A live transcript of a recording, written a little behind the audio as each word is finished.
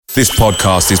This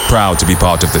podcast is proud to be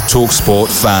part of the TalkSport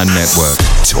Fan Network.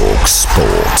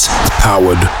 TalkSport.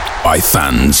 Powered by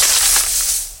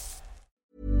fans.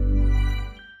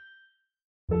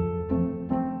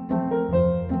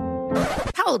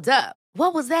 Hold up.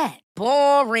 What was that?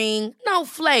 Boring. No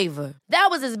flavor. That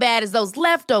was as bad as those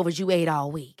leftovers you ate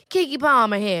all week. Keke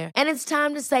Palmer here. And it's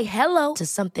time to say hello to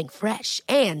something fresh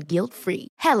and guilt-free.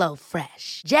 Hello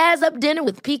Fresh. Jazz up dinner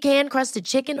with pecan-crusted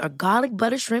chicken or garlic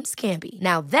butter shrimp scampi.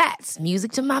 Now that's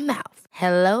music to my mouth.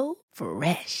 Hello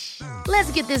Fresh.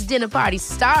 Let's get this dinner party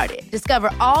started.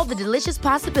 Discover all the delicious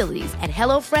possibilities at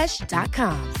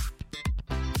hellofresh.com.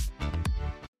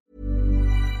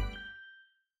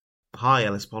 Hi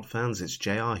LS Pod fans, it's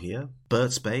JR here.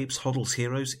 Bert's Babes, Hoddle's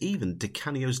Heroes, even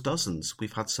DiCanio's Dozens.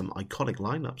 We've had some iconic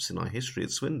lineups in our history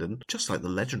at Swindon, just like the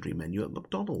legendary menu at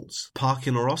McDonald's.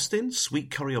 Parkin or Austin,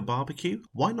 sweet curry or barbecue?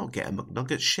 Why not get a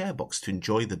McNugget share box to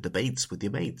enjoy the debates with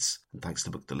your mates? And thanks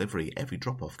to McDelivery, every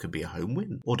drop-off can be a home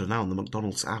win. Order now on the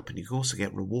McDonald's app and you can also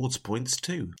get rewards points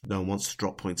too. No one wants to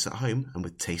drop points at home, and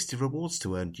with tasty rewards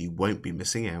to earn, you won't be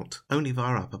missing out. Only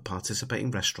via app at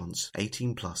participating restaurants.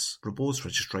 18+. Rewards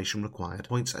registration required.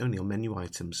 Points only on menu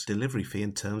items. Delivery fee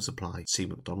and terms apply. See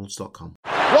mcdonalds.com.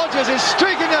 Rodgers is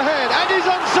streaking ahead and he's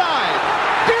onside.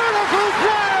 Beautiful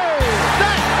play!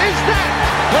 That is that!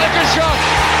 What a good shot!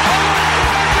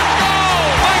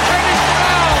 Goal! Finished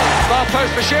goal! Far post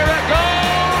for Shearer, goal!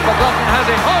 McLaughlin has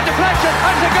it. Oh, deflection!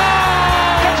 And it's a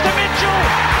goal! Comes to Mitchell!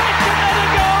 It's another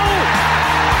goal!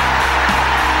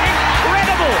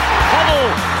 Incredible!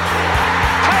 Hubble!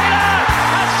 Taylor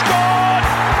has scored!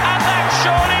 And that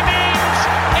surely means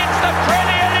it's the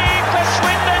Premier League for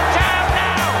Swindon Town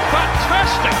now!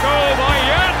 Fantastic goal by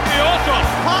Jan Piotr!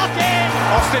 Parkin!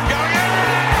 Austin going in!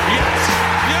 Yes!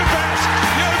 You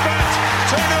bet!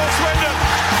 2-0 Swindon!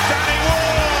 Danny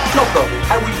Ward! No problem.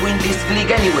 I will win this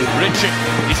league anyway. Richard,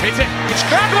 he's hit it. It's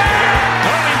Cradwell!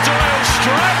 Colin Doyle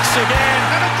strikes again.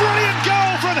 And a brilliant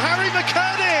goal from Harry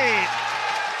McCurdy.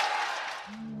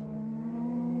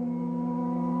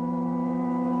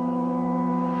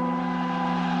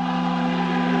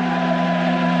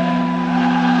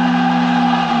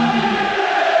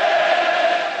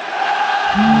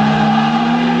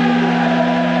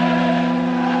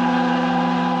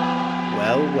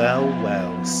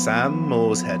 Well, Sam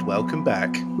Morshead, welcome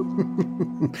back.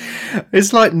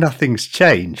 It's like nothing's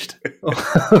changed.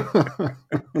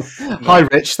 Hi,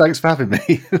 Rich. Thanks for having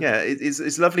me. Yeah,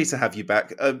 it's lovely to have you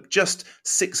back. Just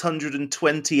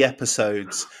 620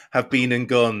 episodes have been and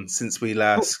gone since we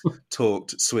last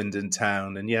talked Swindon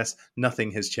Town. And yes,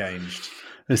 nothing has changed.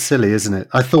 It's silly, isn't it?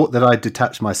 I thought that I'd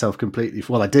detach myself completely.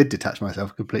 Well, I did detach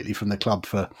myself completely from the club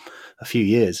for a few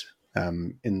years.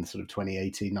 In sort of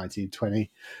 2018, 19,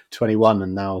 20, 21,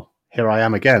 and now here I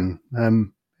am again.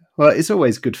 Well, it's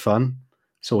always good fun,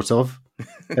 sort of.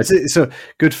 It's a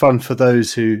good fun for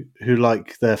those who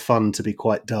like their fun to be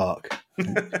quite dark.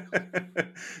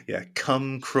 Yeah,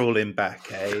 come crawling back,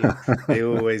 eh? They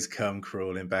always come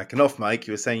crawling back. And off mic,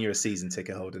 you were saying you're a season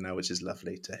ticket holder now, which is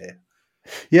lovely to hear.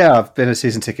 Yeah, I've been a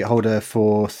season ticket holder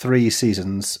for 3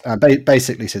 seasons,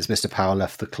 basically since Mr. Power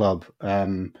left the club.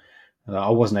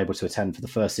 I wasn't able to attend for the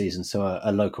first season, so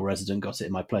a local resident got it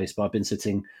in my place. But I've been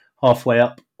sitting halfway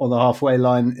up on the halfway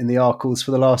line in the Arkles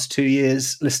for the last 2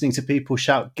 years, listening to people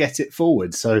shout, "Get it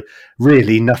forward." So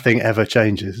really, nothing ever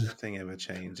changes. Nothing ever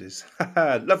changes.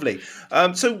 Lovely.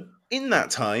 So in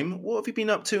that time, what have you been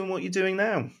up to and what you're doing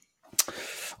now?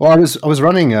 Well, I was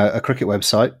running a cricket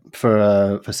website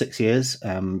for 6 years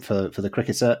for the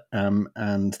Cricketer,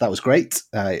 and that was great.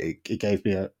 It gave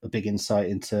me a big insight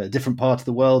into a different part of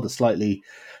the world, a slightly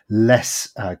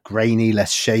less grainy,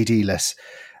 less shady, less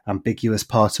ambiguous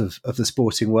part of the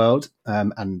sporting world,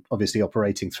 and obviously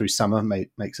operating through summer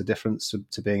makes a difference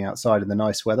to being outside in the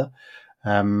nice weather.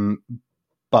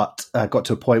 But I got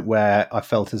to a point where I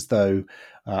felt as though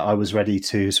I was ready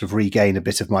to sort of regain a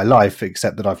bit of my life,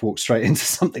 except that I've walked straight into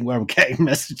something where I'm getting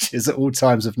messages at all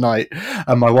times of night.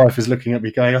 And my wife is looking at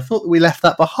me going, "I thought that we left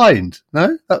that behind."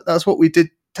 No, that's what we did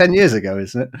 10 years ago,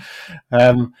 isn't it?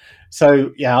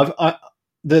 So, yeah,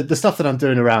 the stuff that I'm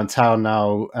doing around town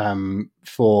now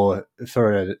for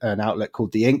an outlet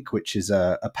called The Ink, which is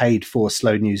a paid for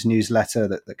slow news newsletter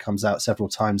that comes out several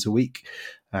times a week.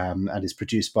 And is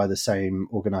produced by the same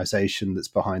organisation that's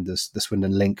behind the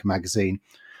Swindon Link magazine.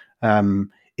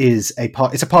 It's a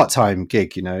part-time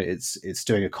gig. You know, it's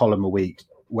doing a column a week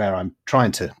where I'm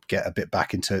trying to get a bit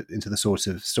back into the sort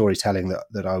of storytelling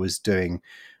that I was doing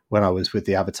when I was with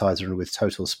the Advertiser and with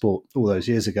Total Sport all those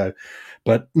years ago.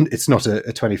 But it's not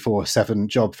a 24/7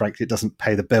 job, frankly. It doesn't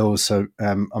pay the bills. So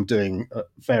I'm doing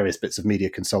various bits of media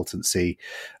consultancy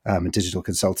and digital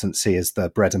consultancy as the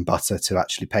bread and butter to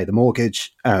actually pay the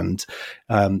mortgage. And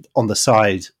on the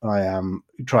side, I am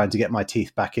trying to get my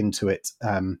teeth back into it.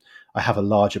 I have a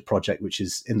larger project which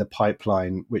is in the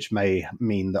pipeline, which may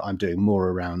mean that I'm doing more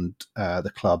around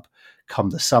the club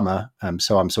come the summer.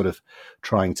 So I'm sort of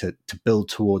trying to build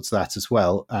towards that as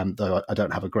well, though I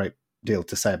don't have a great deal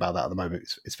to say about that at the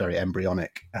moment. It's very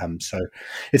embryonic. So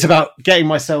it's about getting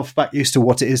myself back used to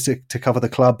what it is to cover the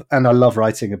club. And I love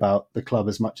writing about the club,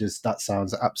 as much as that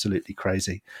sounds absolutely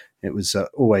crazy. It was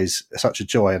always such a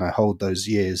joy, and I hold those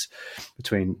years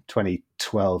between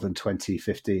 2012 and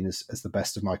 2015 as the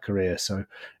best of my career. So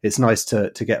it's nice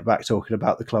to get back talking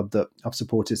about the club that I've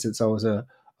supported since I was a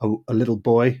little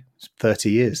boy. It's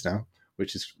 30 years now,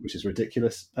 which is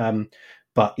ridiculous.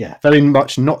 But yeah, very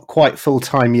much not quite full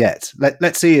time yet.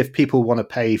 Let's see if people want to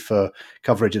pay for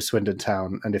coverage of Swindon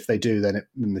Town, and if they do, then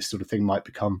this sort of thing might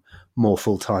become more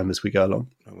full time as we go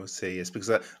along. We'll see. It's because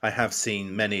I have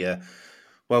seen many a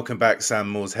 "Welcome back,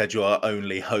 Sam Morshead, you are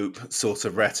only hope" sort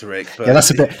of rhetoric. But yeah,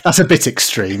 that's a bit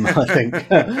extreme, I think.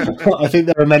 I think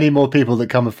there are many more people that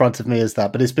come in front of me as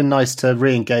that, but it's been nice to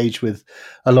re-engage with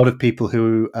a lot of people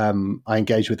who I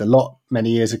engaged with a lot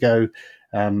many years ago.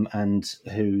 And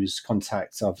whose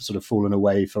contacts I've sort of fallen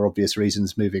away for obvious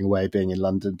reasons, moving away, being in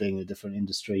London, being in a different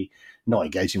industry, not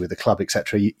engaging with the club,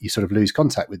 etc. You sort of lose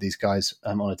contact with these guys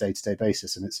on a day-to-day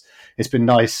basis, and it's been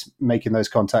nice making those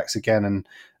contacts again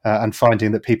and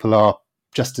finding that people are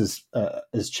just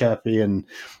as chirpy and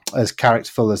as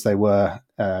characterful as they were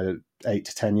 8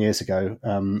 to 10 years ago,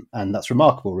 and that's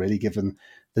remarkable, really, given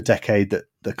the decade that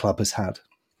the club has had.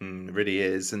 It really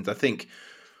is, and I think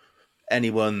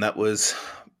anyone that was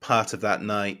part of that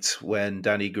night when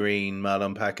Danny Green,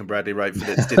 Marlon Pack, and Bradley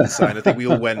Wright-Phillips didn't sign, I think we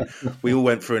all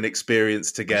went through an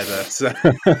experience together. So,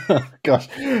 gosh,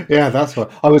 yeah, that's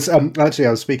what I was. Actually,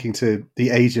 I was speaking to the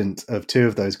agent of two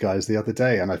of those guys the other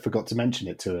day, and I forgot to mention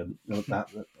it to him.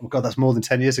 Oh God, that's more than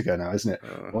 10 years ago now, isn't it?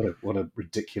 What a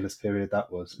ridiculous period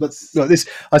that was. But look,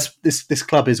 this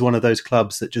club is one of those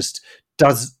clubs that just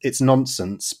does its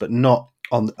nonsense, but not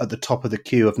at the top of the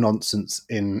queue of nonsense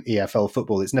in EFL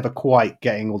football. It's never quite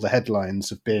getting all the headlines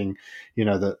of being,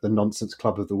 the nonsense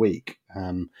club of the week.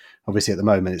 Obviously, at the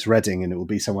moment, it's Reading, and it will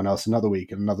be someone else another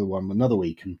week, and another one another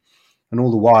week. And all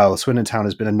the while, Swindon Town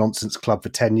has been a nonsense club for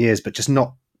 10 years, but just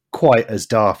not quite as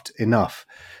daft enough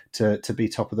to be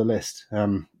top of the list.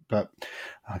 But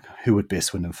who would be a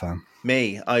Swindon fan?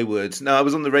 Me, I would. No, I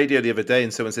was on the radio the other day,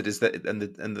 and someone said, "Is that?" And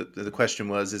the question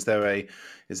was, "Is there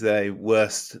a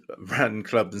worse ran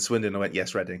club than Swindon?" I went,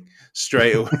 "Yes, Reading."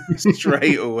 Straight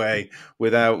away,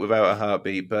 without a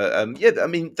heartbeat. But yeah, I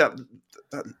mean that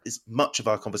is much of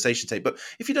our conversation today. But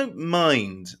if you don't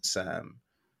mind, Sam,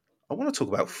 I want to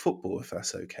talk about football, if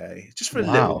that's okay, just for a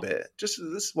little bit. Just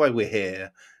this is why we're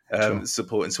here. Sure.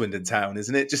 Supporting Swindon Town,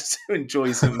 isn't it? Just to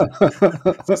enjoy some.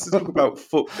 Let's talk about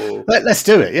football. Let's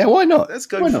do it. Yeah, why not? Let's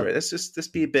go for it. Let's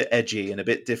be a bit edgy and a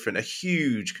bit different. A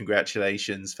huge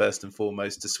congratulations, first and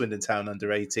foremost, to Swindon Town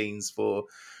under-18s for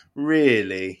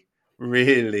really,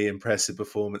 really impressive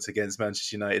performance against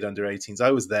Manchester United under-18s.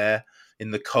 I was there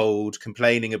in the cold,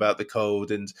 complaining about the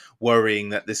cold and worrying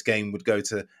that this game would go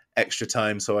to extra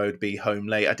time, so I would be home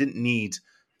late. I didn't need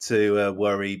to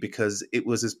worry because it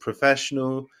was as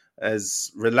professional,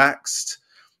 as relaxed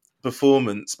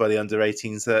performance by the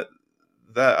under-18s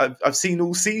that I've seen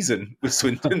all season with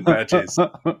Swindon badges.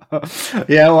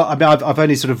 Yeah, well, I mean, I've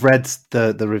only sort of read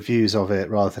the reviews of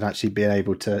it rather than actually being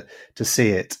able to see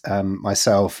it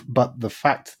myself. But the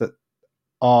fact that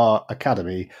our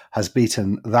academy has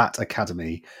beaten that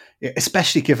academy,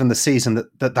 especially given the season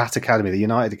that academy, the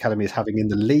United Academy, is having in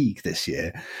the league this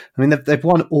year. I mean, they've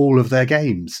won all of their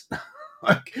games.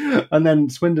 And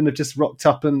then Swindon have just rocked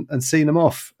up and seen them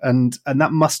off. And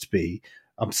that must be,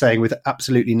 I'm saying with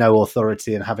absolutely no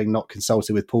authority and having not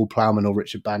consulted with Paul Plowman or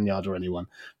Richard Banyard or anyone,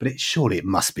 but surely it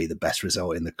must be the best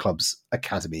result in the club's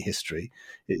academy history.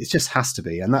 It just has to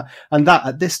be. And that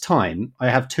at this time, I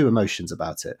have two emotions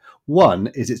about it. One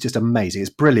is it's just amazing. It's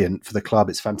brilliant for the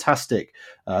club. It's fantastic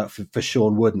for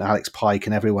Sean Wood and Alex Pike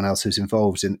and everyone else who's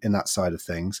involved in that side of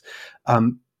things.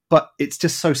 But it's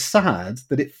just so sad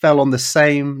that it fell on the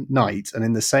same night and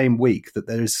in the same week that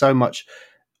there is so much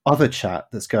other chat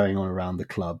that's going on around the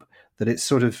club that it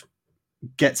sort of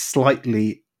gets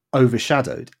slightly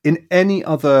overshadowed. In any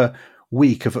other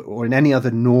week or in any other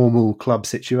normal club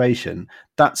situation,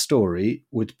 that story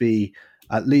would be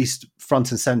at least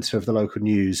front and centre of the local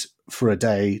news for a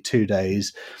day, 2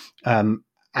 days. And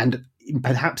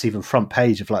perhaps even front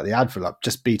page of like the Advert, like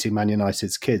just beating Man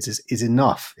United's kids is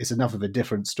enough. It's enough of a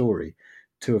different story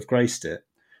to have graced it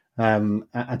and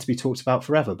to be talked about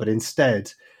forever. But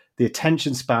instead, the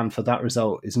attention span for that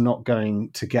result is not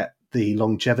going to get the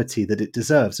longevity that it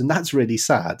deserves. And that's really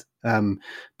sad.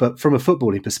 But from a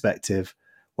footballing perspective,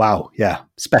 wow, yeah,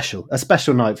 a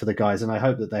special night for the guys. And I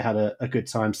hope that they had a good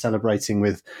time celebrating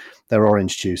with their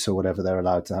orange juice or whatever they're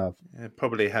allowed to have. Yeah,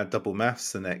 probably had double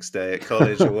maths the next day at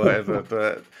college or whatever.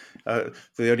 But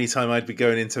the only time I'd be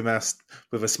going into maths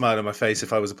with a smile on my face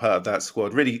if I was a part of that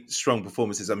squad. Really strong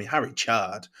performances. I mean, Harry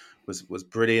Chard was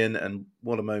brilliant. And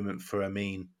what a moment for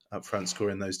Amin up front,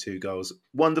 scoring those 2 goals.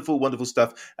 Wonderful, wonderful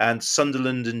stuff. And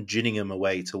Sunderland and Gillingham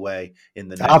away to way in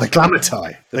the next the glamour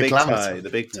tie. The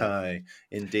big tie,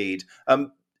 indeed. And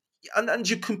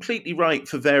you're completely right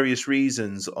for various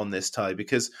reasons on this tie,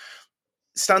 because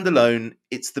standalone,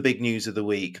 it's the big news of the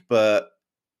week, but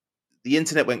the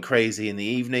internet went crazy in the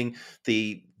evening.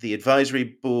 The advisory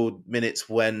board minutes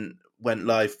went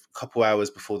live a couple hours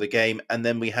before the game, and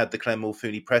then we had the Clem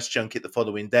Mulfooney press junket the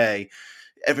following day.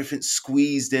 Everything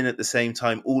squeezed in at the same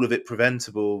time, all of it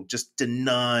preventable, just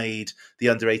denied the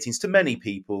under-18s to many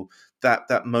people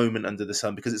that moment under the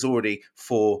sun, because it's already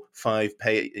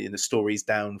 4-5 stories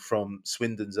down from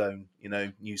Swindon's own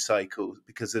news cycle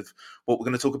because of what we're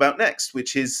going to talk about next,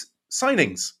 which is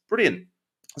signings. Brilliant.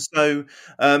 So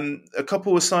a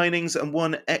couple of signings and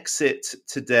one exit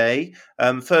today.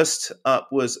 First up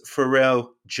was Pharrell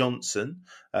Johnson,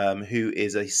 who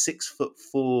is a 6'4",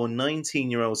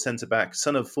 19-year-old centre-back,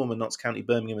 son of former Notts County,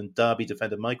 Birmingham and Derby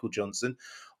defender Michael Johnson.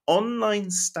 Online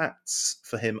stats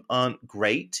for him aren't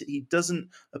great. He doesn't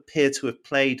appear to have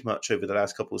played much over the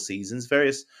last couple of seasons.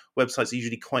 Various websites are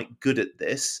usually quite good at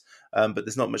this, but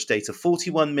there's not much data.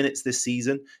 41 minutes this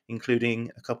season,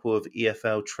 including a couple of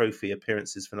EFL trophy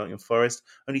appearances for Nottingham Forest.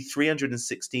 Only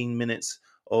 316 minutes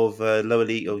of lower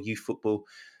league or youth football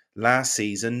last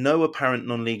season. No apparent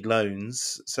non-league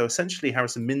loans. So essentially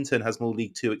Harrison Minturn has more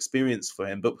League Two experience for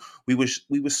him. But we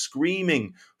were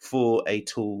screaming for a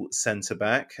tall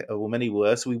centre-back, or many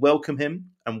were. So we welcome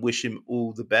him and wish him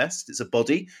all the best. It's a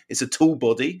body. It's a tall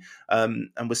body. And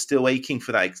we're still aching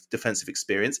for that defensive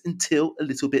experience until a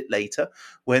little bit later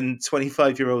when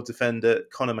 25-year-old defender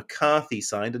Conor McCarthy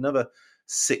signed, another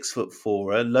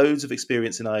 6'4", loads of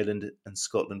experience in Ireland and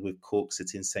Scotland with Cork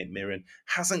City and St Mirren.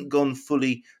 Hasn't gone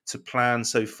fully to plan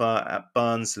so far at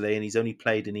Barnsley, and he's only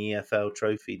played an EFL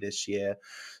trophy this year.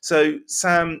 So,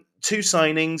 Sam, 2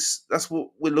 signings, that's what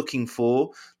we're looking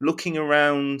for. Looking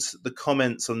around the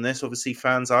comments on this, obviously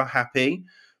fans are happy,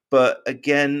 but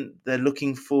again, they're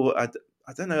looking for, I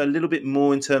don't know, a little bit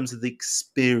more in terms of the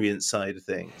experience side of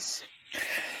things.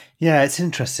 Yeah, it's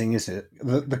interesting, isn't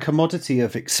it? The commodity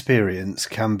of experience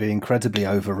can be incredibly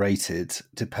overrated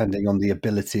depending on the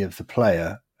ability of the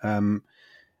player.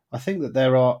 I think that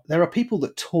there are people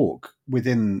that talk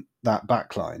within that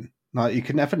backline. Now, you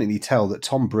can definitely tell that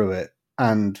Tom Brewitt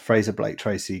and Fraser Blake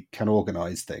Tracy can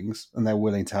organise things, and they're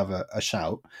willing to have a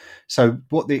shout. So,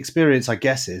 what the experience, I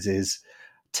guess, is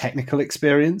technical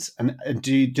experience, and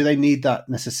do they need that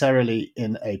necessarily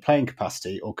in a playing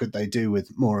capacity, or could they do with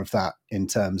more of that in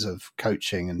terms of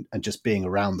coaching and just being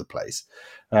around the place?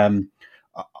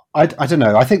 I don't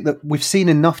know. I think that we've seen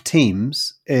enough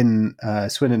teams in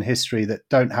Swindon history that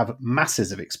don't have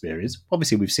masses of experience.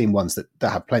 Obviously, we've seen ones that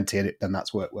have plenty in it, and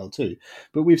that's worked well too.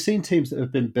 But we've seen teams that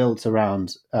have been built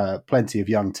around plenty of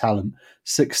young talent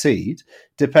succeed,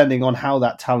 depending on how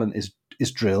that talent is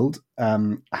drilled,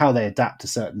 how they adapt to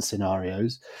certain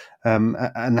scenarios,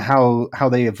 and how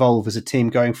they evolve as a team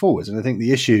going forwards. And I think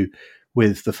the issue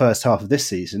with the first half of this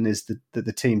season is that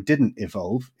the team didn't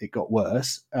evolve. It got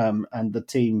worse, and the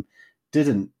team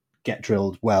didn't get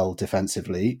drilled well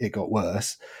defensively. It got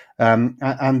worse,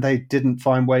 and they didn't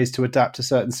find ways to adapt to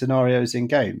certain scenarios in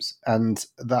games. And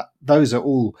those are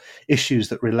all issues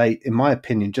that relate, in my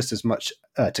opinion, just as much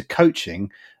to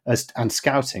coaching and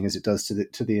scouting as it does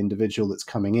to the individual that's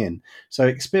coming in. So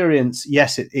experience,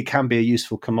 yes, it can be a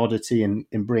useful commodity in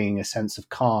bringing a sense of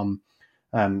calm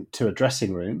to a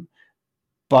dressing room.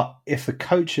 But if the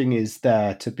coaching is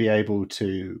there to be able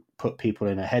to put people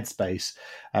in a headspace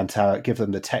and to give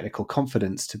them the technical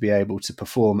confidence to be able to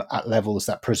perform at levels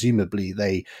that presumably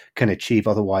they can achieve,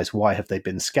 otherwise why have they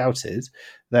been scouted,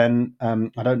 then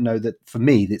I don't know that for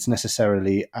me it's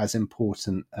necessarily as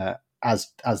important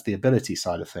as the ability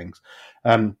side of things.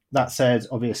 That said,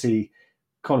 obviously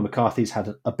Colin McCarthy's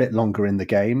had a bit longer in the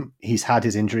game. He's had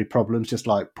his injury problems, just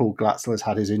like Paul Glatzel has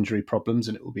had his injury problems,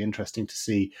 and it will be interesting to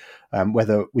see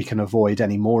whether we can avoid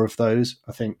any more of those.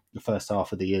 I think the first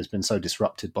half of the year has been so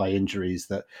disrupted by injuries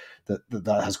that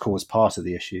has caused part of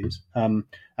the issues. And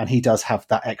he does have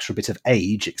that extra bit of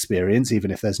age experience, even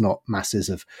if there's not masses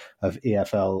of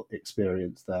EFL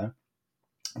experience there.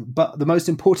 But the most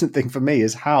important thing for me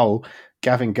is how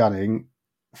Gavin Gunning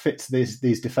fits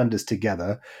these defenders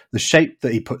together, the shape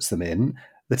that he puts them in,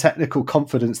 the technical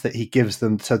confidence that he gives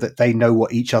them so that they know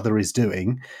what each other is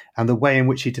doing, and the way in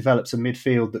which he develops a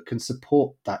midfield that can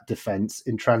support that defence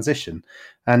in transition.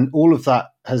 And all of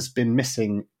that has been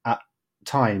missing at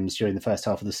times during the first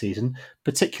half of the season,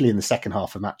 particularly in the second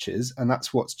half of matches, and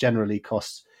that's what's generally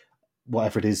cost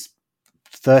whatever it is,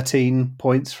 13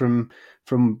 points from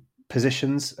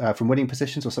positions, from winning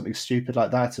positions or something stupid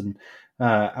like that, and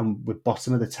we're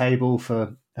bottom of the table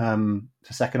for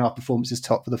second half performances,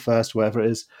 top for the first, wherever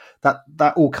it is.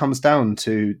 That all comes down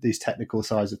to these technical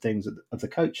sides of things of the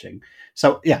coaching.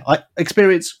 So yeah,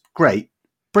 experience, great,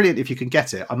 brilliant if you can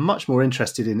get it. I'm much more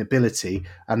interested in ability,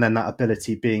 and then that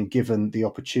ability being given the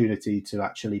opportunity to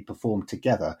actually perform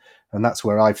together. And that's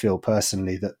where I feel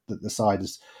personally that the side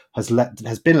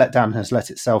has been let down, has let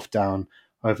itself down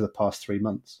over the past 3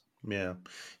 months. Yeah.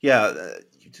 You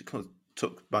kind of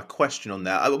took my question on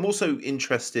that. I'm also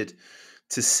interested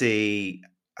to see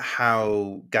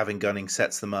how Gavin Gunning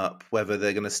sets them up, whether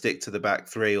they're going to stick to the back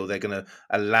three or they're going to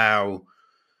allow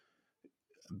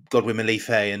Godwin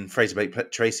Malife and Fraser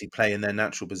Tracy play in their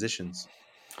natural positions.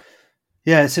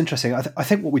 Yeah, it's interesting. I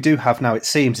think what we do have now, it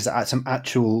seems, is some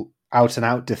actual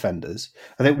out-and-out defenders.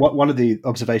 I think one of the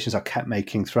observations I kept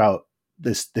making throughout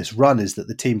this run is that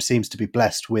the team seems to be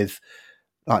blessed with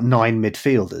 9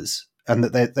 midfielders, and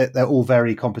that they're all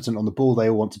very competent on the ball. They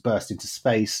all want to burst into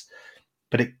space,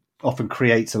 but it often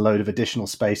creates a load of additional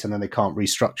space, and then they can't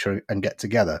restructure and get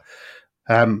together.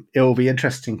 It will be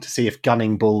interesting to see if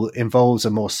Gunning Bull involves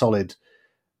a more solid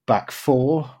back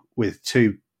four with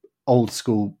 2 old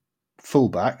school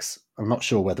fullbacks. I'm not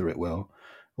sure whether it will,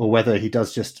 or whether he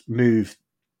does just move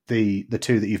the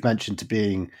 2 that you've mentioned to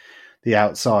being the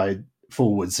outside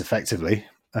forwards effectively,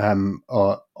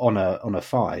 or on a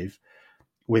 5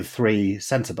 with 3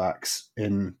 centre backs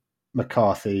in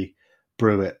McCarthy,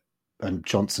 Brewitt, and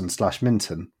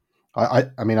Johnson/Minton. I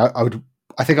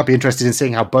think I'd be interested in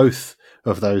seeing how both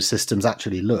of those systems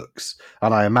actually looks,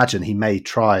 and I imagine he may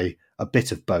try a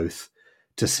bit of both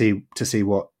to see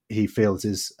what he feels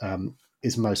is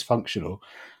most functional.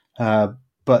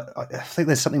 But I think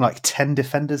there's something like 10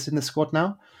 defenders in the squad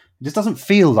now. It just doesn't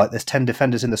feel like there's 10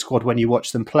 defenders in the squad when you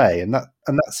watch them play, and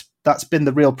that's been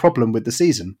the real problem with the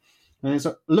season. And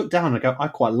so I look down and go, I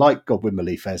quite like Godwin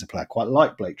Malife as a player, I quite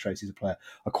like Blake Tracy as a player,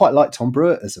 I quite like Tom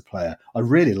Brewitt as a player, I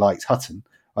really liked Hutton.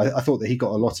 I thought that he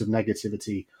got a lot of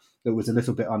negativity that was a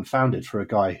little bit unfounded for a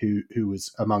guy who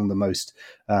was among the most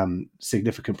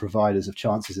significant providers of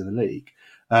chances in the league.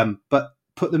 But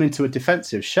put them into a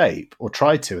defensive shape, or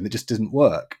tried to, and it just didn't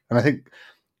work. And I think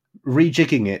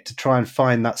rejigging it to try and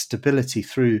find that stability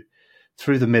through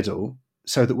the middle,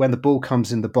 so that when the ball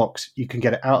comes in the box, you can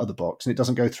get it out of the box and it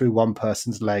doesn't go through one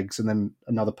person's legs and then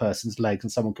another person's legs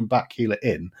and someone can backheel it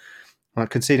in.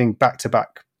 Conceding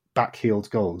back-to-back backheeled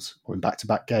goals or in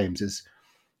back-to-back games is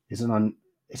an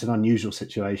unusual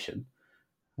situation.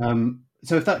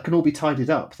 So if that can all be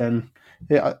tidied up, then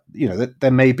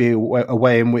there may be a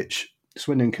way in which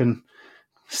Swindon can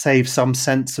save some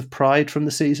sense of pride from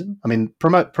the season. I mean,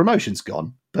 promotion's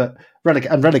gone, but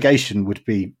relegation would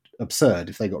be absurd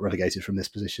if they got relegated from this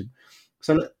position.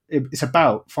 So it's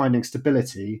about finding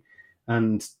stability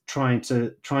and trying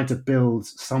to build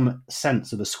some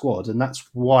sense of a squad, and that's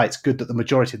why it's good that the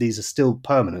majority of these are still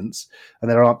permanents and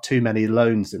there aren't too many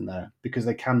loans in there, because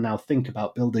they can now think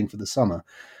about building for the summer.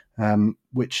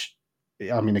 Which,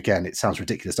 I mean, again, it sounds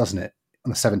ridiculous, doesn't it,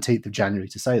 on the 17th of January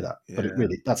to say that, but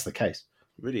that's the case.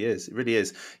 It really is. It really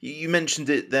is. You mentioned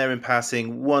it there in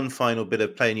passing. One final bit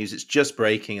of player news. It's just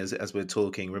breaking as we're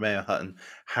talking. Romeo Hutton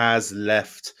has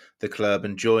left the club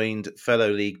and joined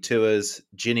fellow League Tours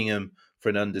Gillingham for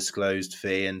an undisclosed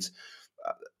fee. And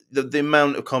the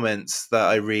amount of comments that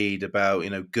I read about,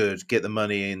 good, get the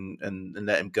money in and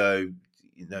let him go.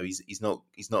 He's not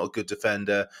a good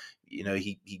defender.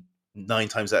 He 9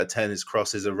 times out of 10 his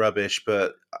crosses are rubbish.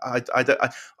 But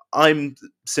I'm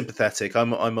sympathetic.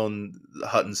 I'm on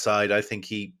Hutton's side. I think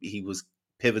he was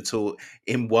pivotal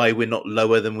in why we're not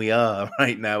lower than we are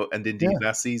right now, and indeed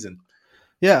last season.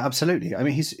 Yeah, absolutely. I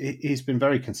mean, he's been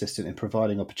very consistent in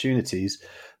providing opportunities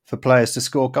for players to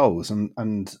score goals, and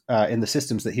in the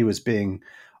systems that he was being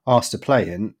asked to play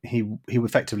in, he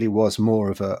effectively was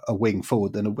more of a wing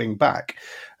forward than a wing back.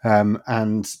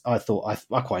 And I thought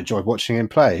I quite enjoyed watching him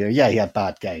play. Yeah, he had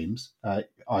bad games. I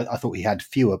thought he had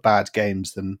fewer bad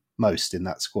games than most in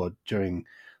that squad during the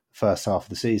first half of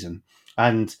the season.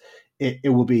 And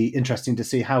it will be interesting to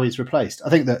see how he's replaced. I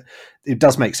think that it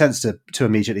does make sense to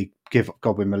immediately give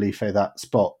Godwin Malife that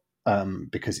spot,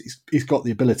 because he's got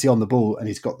the ability on the ball and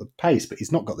he's got the pace, but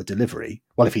he's not got the delivery.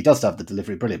 Well, if he does have the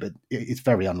delivery, brilliant, but it's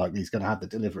very unlikely he's going to have the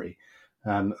delivery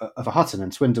of a Hutton,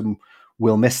 and Swindon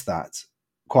will miss that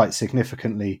quite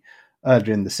significantly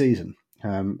earlier in the season.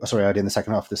 Early in the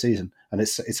second half of the season, and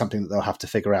it's something that they'll have to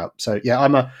figure out. So yeah,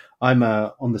 I'm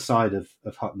on the side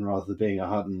of Hutton rather than being a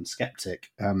Hutton skeptic,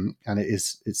 and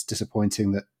it's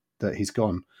disappointing that he's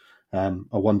gone. I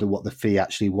wonder what the fee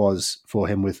actually was for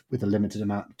him with a limited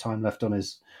amount of time left on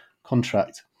his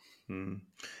contract. And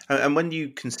when you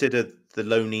consider the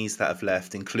loanees that have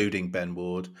left, including Ben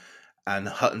Ward, and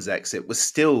Hutton's exit was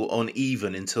still on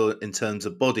even in terms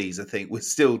of bodies. I think we're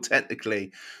still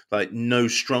technically like no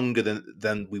stronger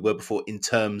than we were before in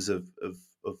terms of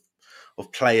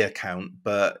player count,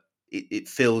 but it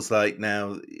feels like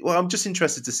now. Well, I'm just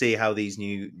interested to see how these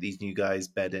new guys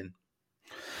bed in.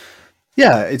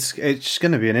 Yeah, it's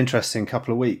going to be an interesting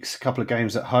couple of weeks, a couple of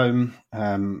games at home,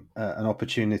 an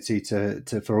opportunity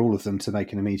to for all of them to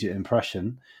make an immediate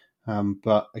impression.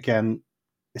 But again,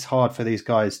 it's hard for these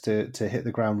guys to hit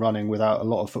the ground running without a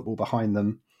lot of football behind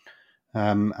them,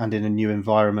 and in a new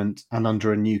environment and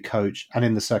under a new coach and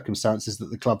in the circumstances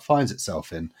that the club finds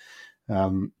itself in.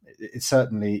 It's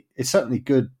certainly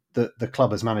good that the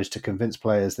club has managed to convince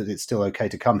players that it's still okay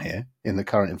to come here in the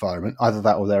current environment. Either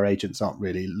that or their agents aren't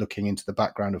really looking into the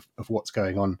background of what's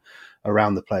going on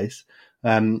around the place.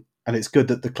 And it's good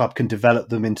that the club can develop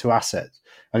them into assets.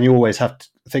 And you always have to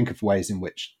think of ways in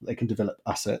which they can develop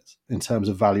assets in terms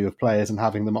of value of players, and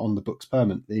having them on the books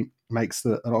permanently makes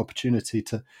an opportunity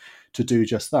to do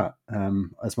just that,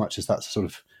 as much as that's a sort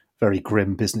of very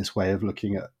grim business way of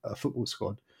looking at a football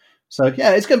squad. So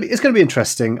yeah, it's going to be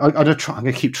interesting. I'm going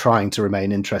to keep trying to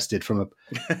remain interested from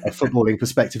a footballing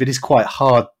perspective. It is quite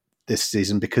hard this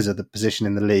season because of the position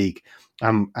in the league,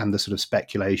 and the sort of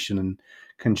speculation and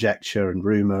conjecture and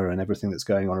rumour and everything that's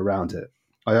going on around it.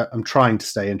 I'm trying to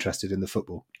stay interested in the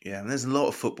football. Yeah, and there's a lot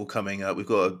of football coming up. We've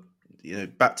got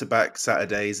back-to-back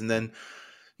Saturdays, and then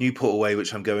Newport away,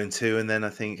 which I'm going to, and then I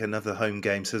think another home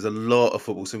game. So there's a lot of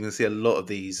football. So I'm going to see a lot of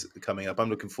these coming up. I'm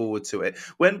looking forward to it.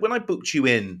 When I booked you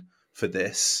in for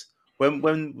this,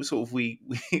 when sort of we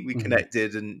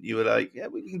connected, and you were like, yeah,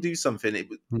 we can do something.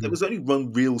 There was only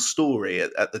one real story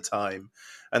at the time,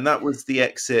 and that was the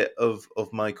exit of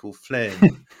Michael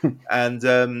Flynn. And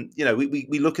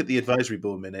we look at the advisory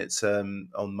board minutes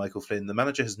on Michael Flynn. The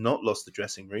manager has not lost the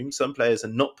dressing room. Some players are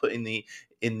not putting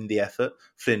in the effort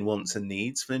Flynn wants and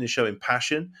needs. Flynn is showing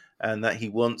passion, and that he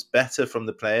wants better from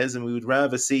the players, and we would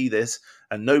rather see this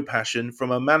and no passion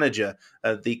from a manager.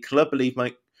 The club believe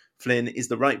Mike Flynn is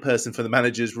the right person for the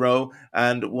manager's role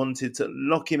and wanted to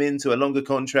lock him into a longer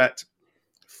contract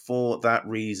for that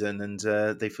reason. And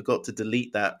they forgot to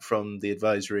delete that from the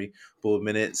advisory board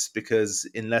minutes, because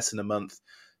in less than a month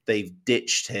they've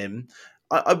ditched him.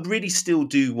 I really still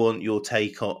do want your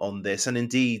take on this, and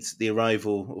indeed the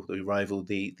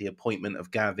appointment of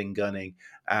Gavin Gunning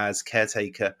as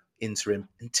caretaker interim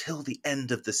until the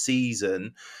end of the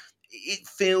season. It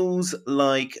feels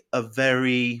like a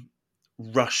very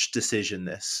rushed decision,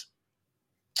 this.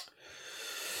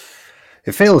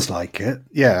 It feels like it,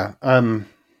 yeah.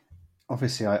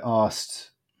 Obviously, I asked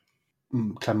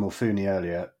Clem Morfuni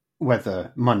earlier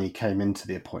whether money came into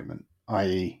the appointment,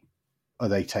 i.e., are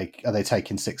they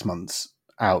taking 6 months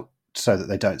out so that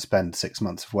they don't spend 6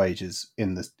 months of wages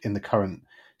in the current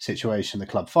situation the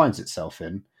club finds itself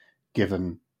in,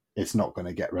 given it's not going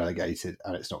to get relegated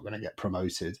and it's not going to get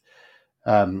promoted.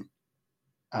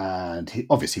 And he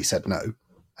obviously said no,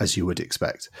 as you would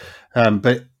expect.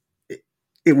 But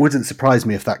it wouldn't surprise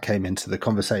me if that came into the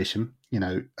conversation.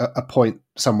 Appoint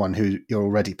someone who you're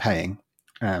already paying,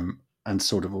 and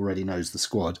sort of already knows the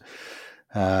squad.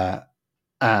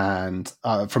 And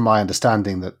from my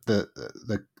understanding, that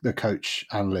the coach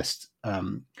analyst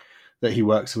that he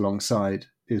works alongside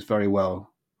is very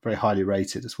highly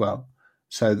rated as well.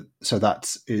 So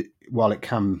that's it, while it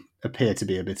can appear to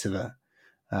be a bit of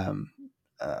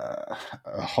a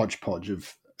hodgepodge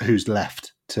of who's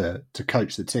left to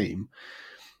coach the team,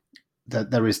 that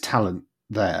there is talent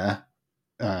there.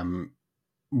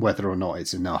 Whether or not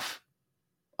it's enough,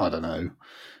 I don't know.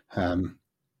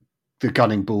 The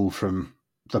gunning ball from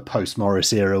the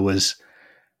post-Morris era was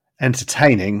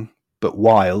entertaining but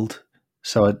wild,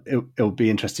 So it'll be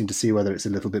interesting to see whether it's a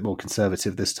little bit more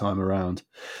conservative this time around.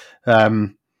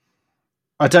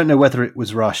 I don't know whether it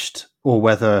was rushed or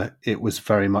whether it was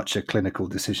very much a clinical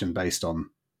decision based on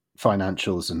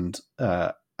financials and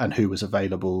who was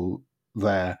available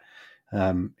there.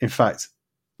 In fact,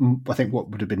 I think what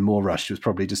would have been more rushed was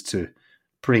probably just to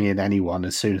bring in anyone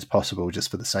as soon as possible,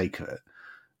 just for the sake of it.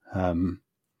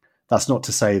 That's not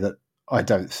to say that I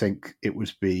don't think it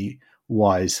would be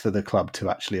wise for the club to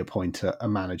actually appoint a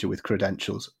manager with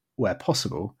credentials where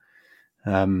possible.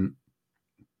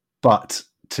 But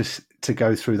to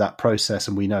go through that process,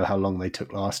 and we know how long they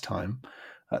took last time,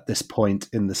 at this point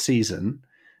in the season,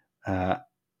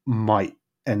 might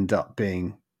end up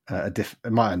being it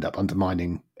might end up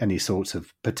undermining any sort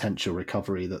of potential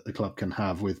recovery that the club can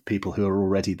have with people who are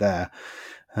already there.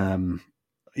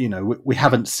 We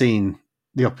haven't seen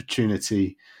the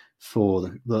opportunity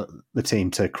for the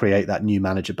team to create that new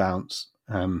manager bounce.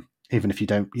 Even if you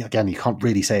don't, again, you can't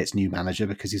really say it's new manager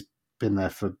because he's been there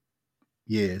for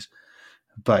years.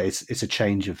 But it's a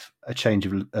change of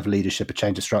leadership, a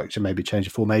change of structure, maybe a change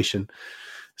of formation.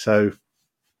 So,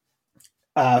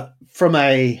 from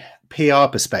a PR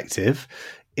perspective,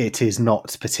 it is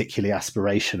not particularly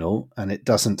aspirational, and it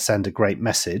doesn't send a great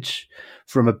message.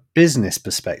 From a business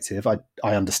perspective, I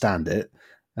understand it.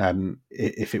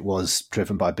 If it was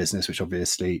driven by business, which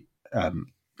obviously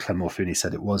Clem Morfuni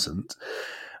said it wasn't.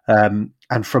 And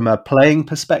from a playing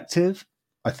perspective,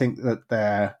 I think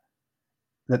that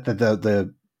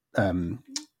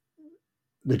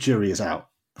the jury is out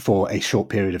for a short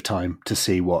period of time to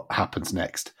see what happens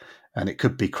next, and it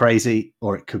could be crazy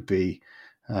or it could be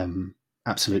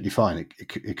absolutely fine.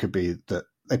 It could be that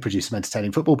they produce some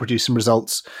entertaining football, produce some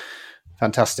results.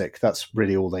 Fantastic. That's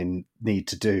really all they need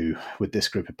to do with this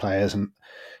group of players, and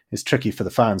it's tricky for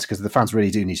the fans because the fans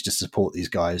really do need to just support these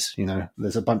guys.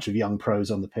 There's a bunch of young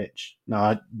pros on the pitch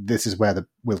now. This is where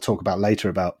we'll talk about later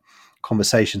about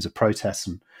conversations of protests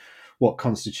and what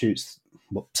constitutes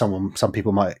what some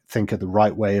people might think are the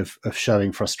right way of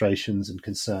showing frustrations and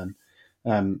concern.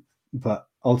 But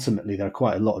ultimately, there are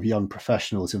quite a lot of young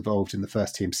professionals involved in the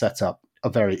first team setup, a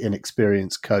very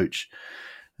inexperienced coach.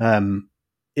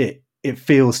 It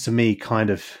feels to me kind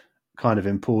of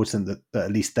important that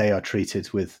at least they are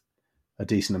treated with a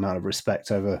decent amount of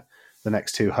respect over the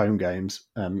next two home games,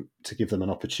 to give them an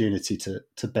opportunity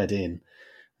to bed in.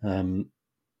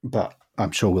 But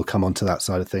I'm sure we'll come on to that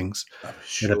side of things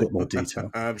in a bit more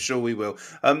detail. I'm sure we will.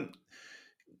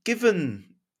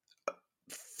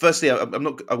 Firstly,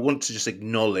 I want to just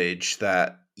acknowledge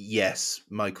that, yes,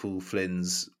 Michael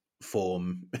Flynn's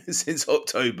form since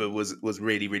October was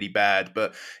really, really bad,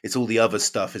 but it's all the other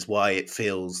stuff is why it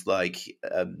feels like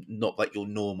not like your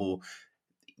normal.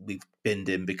 We've binned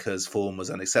him because form was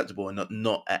unacceptable, and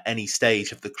not at any stage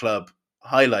have the club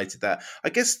highlighted that. I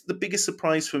guess the biggest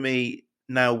surprise for me,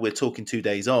 now we're talking 2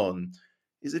 days on,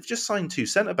 is they've just signed two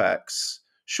centre-backs.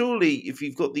 Surely, if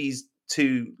you've got these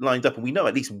two lined up, and we know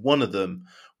at least one of them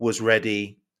was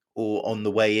ready or on the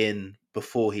way in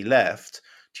before he left,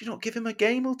 do you not give him a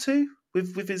game or two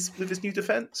with his new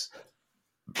defence?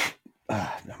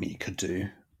 I mean, you could do.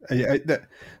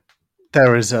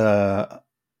 There is a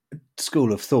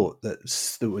school of thought that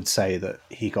would say that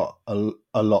he got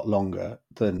a lot longer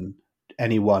than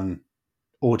anyone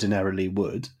ordinarily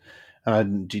would,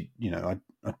 and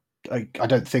I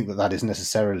don't think that is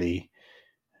necessarily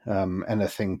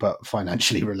anything but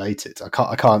financially related.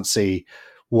 I can't see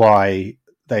why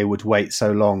they would wait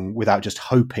so long without just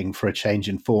hoping for a change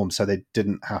in form, so they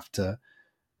didn't have to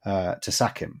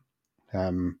sack him.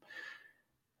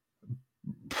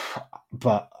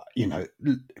 But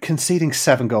conceding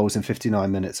 7 goals in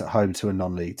 59 minutes at home to a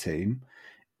non-league team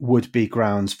would be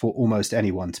grounds for almost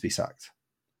anyone to be sacked.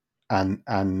 And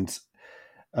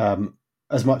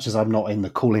as much as I'm not in the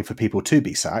calling for people to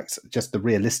be sacked, just the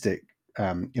realistic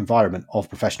environment of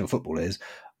professional football is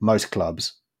most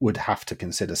clubs would have to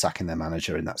consider sacking their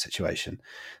manager in that situation.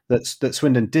 That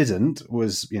Swindon didn't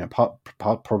was,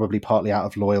 probably partly out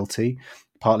of loyalty,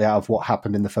 partly out of what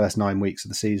happened in the first 9 weeks of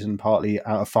the season, partly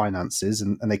out of finances,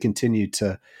 and they continued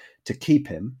to keep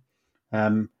him.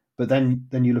 But then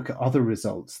you look at other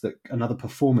results and other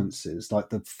performances, like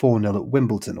the 4-0 at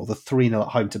Wimbledon or the 3-0 at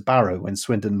home to Barrow, when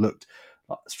Swindon looked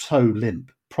so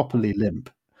limp, properly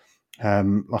limp,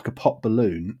 like a pop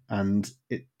balloon, and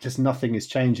it just nothing is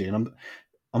changing. And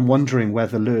I'm wondering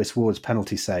whether Lewis Ward's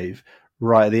penalty save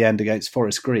right at the end against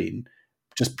Forest Green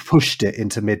just pushed it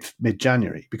into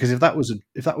mid-January, because if that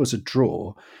was a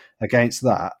draw against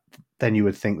that, then you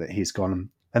would think that he's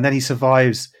gone. And then he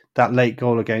survives that late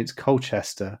goal against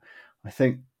Colchester. I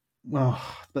think, but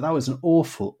that was an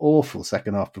awful, awful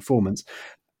second half performance.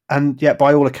 And yet,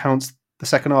 by all accounts, the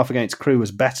second half against Crewe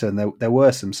was better, and there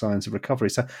were some signs of recovery.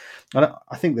 So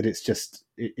I think that it's just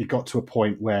it got to a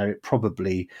point where it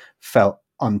probably felt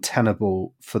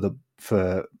untenable for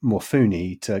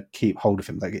Morfuni to keep hold of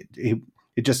him. Like it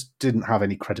just didn't have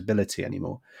any credibility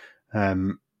anymore,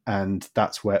 and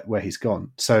that's where he's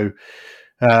gone. So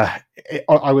I'm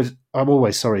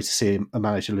always sorry to see a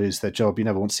manager lose their job. You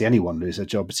never want to see anyone lose their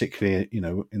job, particularly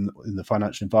in the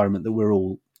financial environment that we're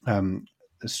all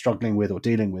struggling with or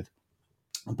dealing with.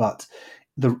 But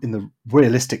in the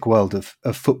realistic world of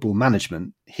football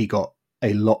management, he got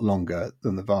a lot longer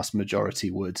than the vast majority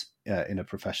would in a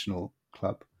professional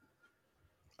club.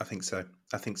 I think so.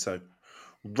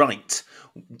 Right.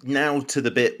 Now to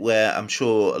the bit where I'm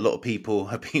sure a lot of people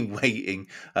have been waiting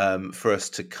for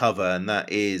us to cover, and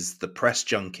that is the press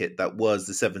junket that was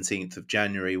the 17th of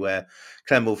January, where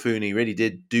Clem Morfuni really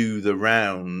did do the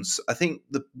rounds. I think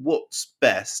what's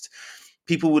best,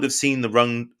 people would have seen the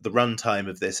run time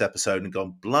of this episode and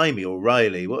gone, blimey,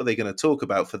 O'Reilly, what are they going to talk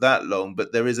about for that long?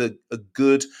 But there is a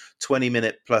good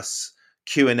 20-minute plus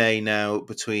Q&A now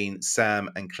between Sam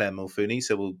and Clem Morfuni.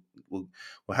 So we'll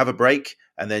have a break,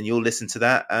 and then you'll listen to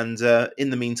that. And in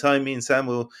the meantime, me and Sam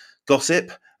will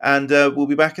gossip, and we'll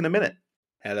be back in a minute.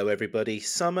 Hello, everybody.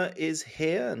 Summer is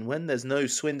here, and when there's no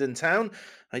Swindon Town,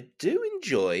 I do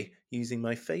enjoy using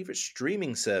my favourite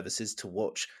streaming services to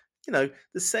watch the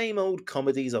same old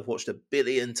comedies I've watched a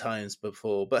billion times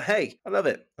before. But hey, I love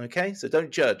it, okay? So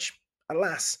don't judge.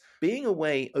 Alas, being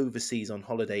away overseas on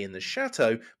holiday in the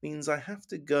chateau means I have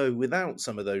to go without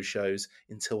some of those shows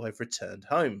until I've returned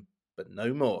home. But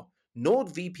no more.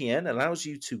 NordVPN allows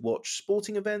you to watch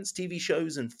sporting events, TV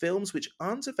shows, and films which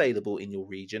aren't available in your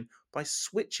region by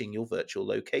switching your virtual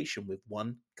location with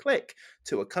one click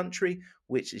to a country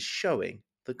which is showing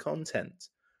the content.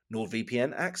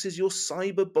 NordVPN acts as your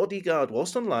cyber bodyguard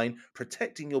whilst online,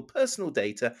 protecting your personal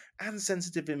data and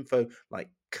sensitive info like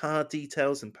card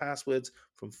details and passwords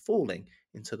from falling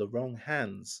into the wrong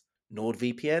hands.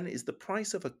 NordVPN is the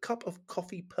price of a cup of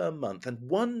coffee per month, and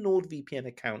one NordVPN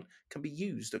account can be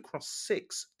used across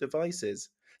 6 devices.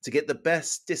 To get the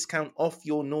best discount off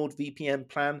your NordVPN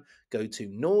plan, go to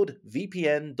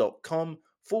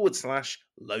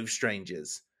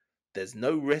nordvpn.com/lowstrangers. There's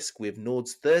no risk with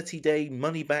Nord's 30-day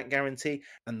money-back guarantee,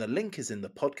 and the link is in the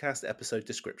podcast episode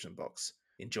description box.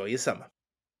 Enjoy your summer.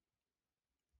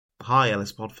 Hi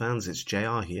Ellis Pod fans, it's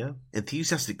JR here,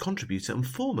 enthusiastic contributor and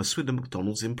former Swindon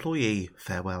McDonald's employee.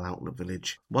 Farewell Outlet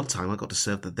Village. One time I got to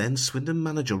serve the then Swindon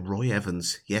manager Roy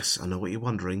Evans. Yes, I know what you're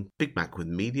wondering. Big Mac with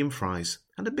medium fries.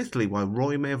 And admittedly, while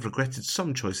Roy may have regretted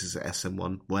some choices at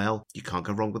SM1, well, you can't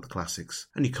go wrong with the classics.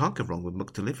 And you can't go wrong with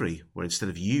McDelivery, where instead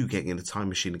of you getting in a time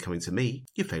machine and coming to me,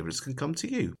 your favourites can come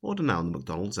to you. Order now on the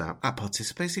McDonald's app. At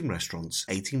participating restaurants,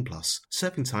 18+.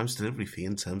 Serving times, delivery fee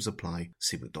and terms apply.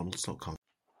 See mcdonalds.com.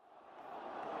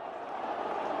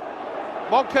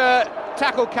 Monker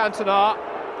tackled Cantona.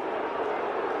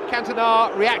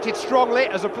 Cantona reacted strongly,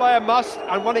 as a player must,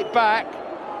 and won it back.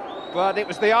 But it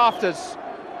was the afters.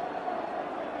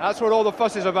 That's what all the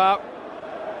fuss is about.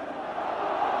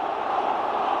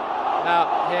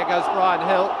 Now, here goes Brian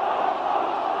Hill.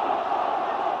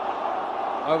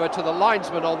 Over to the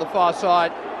linesman on the far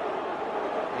side.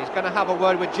 He's going to have a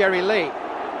word with Jerry Lee.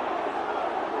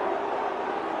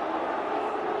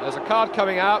 There's a card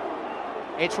coming out.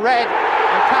 It's red,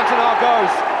 and Cantona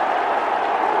goes.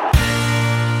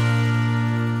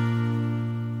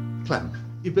 Clem,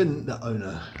 you've been the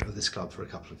owner of this club for a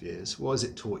couple of years. What has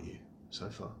it taught you so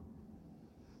far?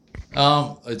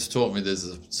 It's taught me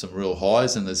there's some real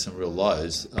highs and there's some real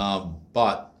lows.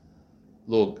 But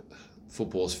look,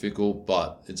 football's fickle,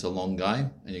 but it's a long game,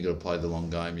 and you've got to play the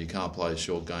long game. You can't play a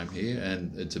short game here,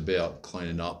 and it's about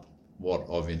cleaning up what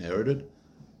I've inherited.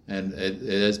 And it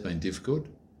has been difficult,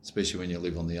 especially when you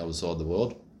live on the other side of the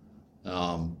world.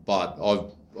 But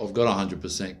I've got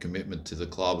 100% commitment to the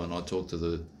club, and I talk to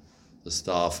the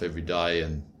staff every day,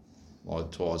 and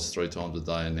like 3 times a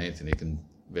day, and Anthony can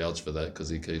vouch for that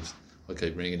because I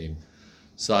keep ringing him.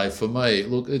 So for me,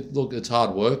 look, it's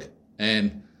hard work,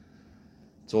 and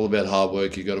it's all about hard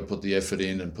work. You've got to put the effort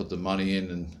in and put the money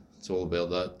in, and it's all about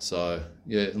that. So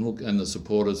yeah, and the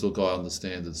supporters, I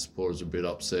understand that the supporters are a bit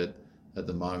upset at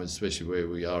the moment, especially where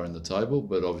we are in the table,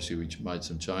 but obviously we made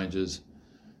some changes,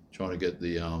 trying to get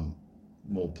the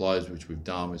more players, which we've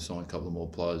done. We've signed a couple of more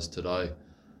players today,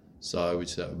 so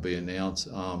which that would be announced,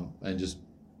 and just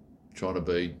trying to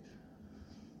be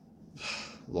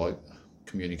like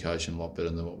communication a lot better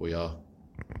than what we are.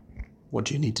 What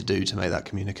do you need to do to make that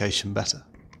communication better?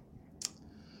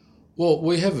 Well,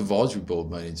 we have advisory board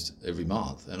meetings every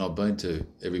month, and I've been to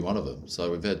every one of them.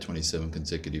 So we've had 27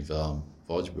 consecutive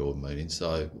advisory board meeting,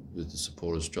 so with the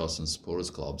Supporters Trust and Supporters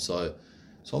Club. So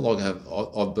it's not like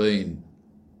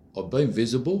I've been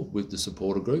visible with the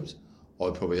supporter groups. I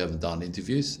probably haven't done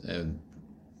interviews, and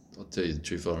I'll tell you the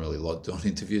truth, I don't really like doing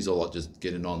interviews. I like just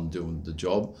getting on and doing the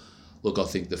job. Look, I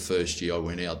think the first year I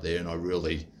went out there and I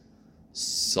really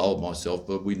sold myself,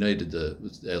 but we needed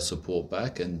our support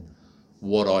back, and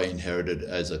what I inherited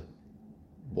as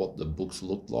what the books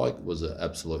looked like was an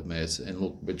absolute mess. And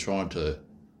look, we're trying to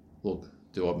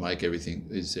do I make everything?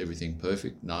 Is everything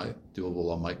perfect? No.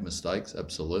 Will I make mistakes?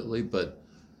 Absolutely. But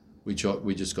we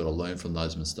just got to learn from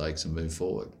those mistakes and move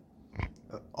forward.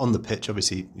 On the pitch,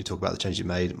 obviously, you talk about the change you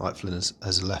made. Mike Flynn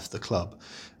has left the club.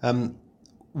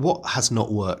 What has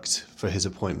not worked for his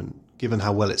appointment, given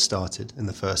how well it started in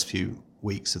the first few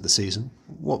weeks of the season?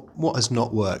 What has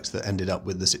not worked that ended up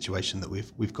with the situation that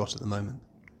we've got at the moment?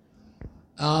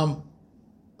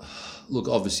 Look,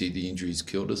 obviously the injuries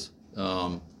killed us.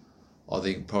 I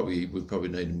think we probably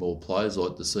needed more players.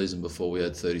 Like the season before, we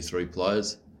had 33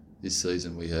 players. This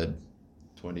season we had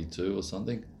 22 or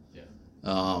something. Yeah.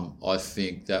 I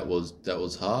think that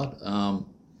was hard.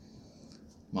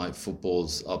 Mate,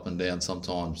 football's up and down.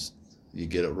 Sometimes you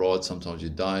get it right, sometimes you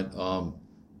don't.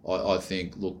 I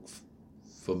think, look,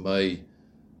 for me,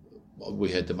 we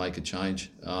had to make a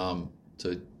change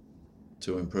to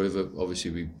improve it.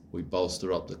 Obviously, we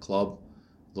bolster up the club.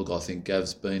 Look, I think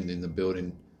Gav's been in the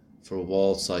building for a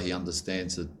while, so he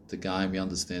understands the game, he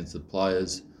understands the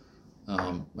players,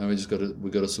 and we've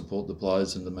got to support the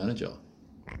players and the manager.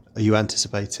 Are you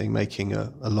anticipating making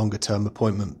a longer term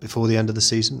appointment before the end of the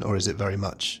season, or is it very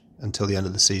much until the end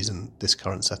of the season, this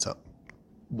current setup?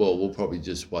 Well, we'll probably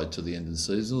just wait till the end of the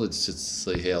season. Let's just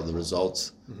see how the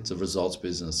results. Mm-hmm. It's a results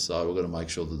business, so we've got to make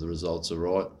sure that the results are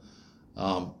right.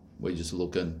 We're just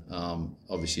looking.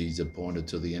 Obviously, he's appointed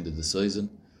till the end of the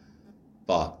season,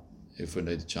 but if we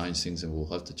need to change things, then we'll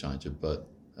have to change it. But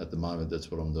at the moment, that's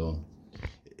what I'm doing.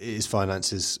 Is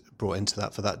finances brought into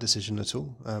that for that decision at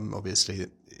all? Obviously,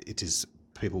 it is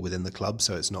people within the club,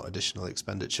 so it's not additional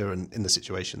expenditure. And in the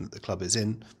situation that the club is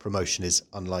in, promotion is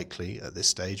unlikely at this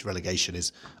stage. Relegation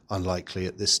is unlikely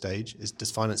at this stage.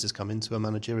 Does finances come into a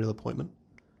managerial appointment?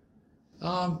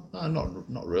 No,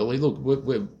 not really. Look,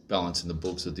 we're balancing the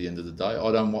books at the end of the day.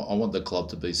 I want the club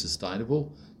to be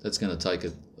sustainable. That's going to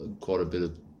take quite a bit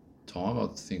of time. I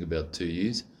think about 2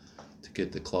 years to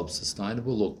get the club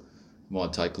sustainable. Look, it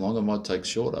might take longer, it might take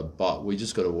shorter, but we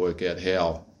just got to work out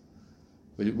how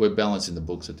we're balancing the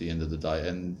books at the end of the day.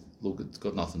 And look, it's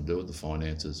got nothing to do with the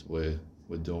finances. We're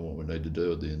doing what we need to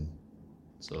do at the end.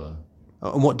 So.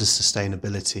 And what does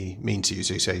sustainability mean to you?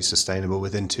 So you say sustainable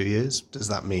within 2 years. Does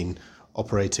that mean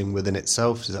operating within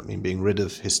itself? Does that mean being rid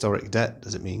of historic debt?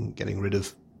 Does it mean getting rid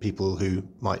of people who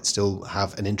might still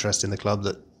have an interest in the club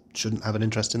that shouldn't have an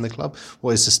interest in the club?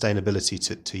 What is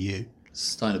sustainability to you?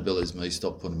 Sustainability is me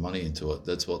stop putting money into it.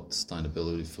 That's what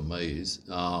sustainability for me is.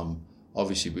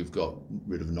 Obviously, we've got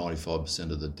rid of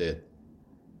 95% of the debt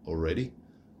already.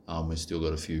 We've still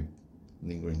got a few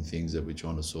lingering things that we're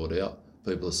trying to sort out.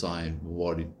 People are saying,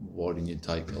 why didn't you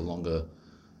take it longer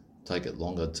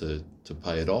to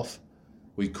pay it off?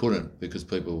 We couldn't because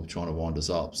people were trying to wind us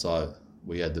up, so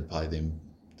we had to pay them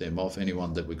off.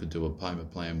 Anyone that we could do a payment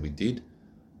plan, we did.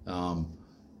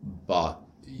 But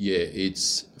yeah,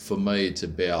 for me, it's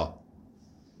about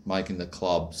making the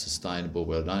club sustainable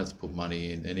where I don't have to put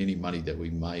money in, and any money that we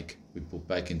make, we put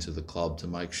back into the club to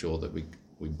make sure that we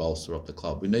bolster up the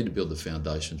club. We need to build the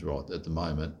foundations right. At the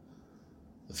moment,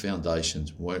 the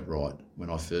foundations weren't right when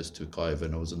I first took over,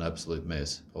 and it was an absolute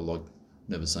mess.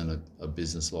 Never seen a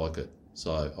business like it.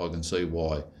 So I can see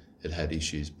why it had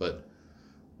issues, but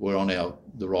we're on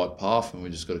the right path, and we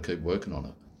just got to keep working on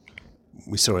it.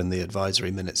 We saw in the advisory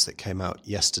minutes that came out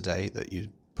yesterday that you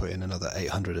put in another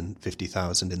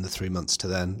 850,000 in the 3 months to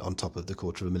then, on top of the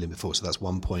 $250,000 before, so that's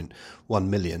 1.1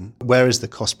 million. Where is the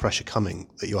cost pressure coming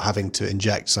that you're having to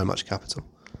inject so much capital?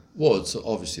 Well, it's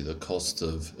obviously the cost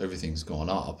of everything's gone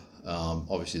up.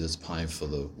 Obviously, that's paying for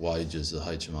the wages, the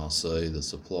HMRC, the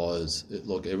suppliers.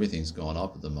 Everything's gone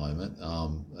up at the moment.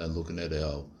 And looking at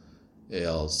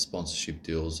our sponsorship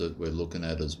deals that we're looking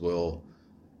at as well,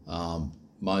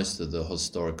 most of the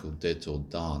historical debt's all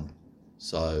done.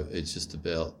 So it's just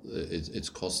about it's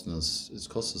costing us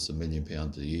 £1 million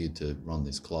a year to run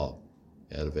this club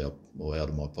out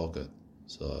of my pocket.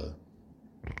 So.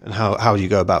 And how do you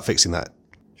go about fixing that?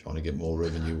 Trying to get more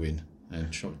revenue in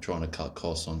and trying to cut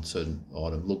costs on certain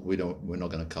items. Look, we're not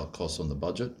going to cut costs on the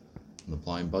budget, on the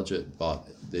playing budget, but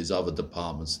there's other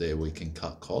departments there we can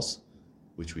cut costs,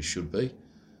 which we should be.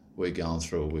 We're going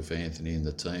through it with Anthony and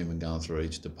the team and going through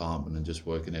each department and just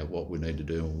working out what we need to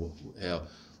do and how.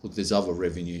 look, there's other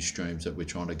revenue streams that we're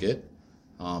trying to get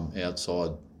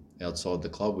outside the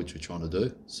club, which we're trying to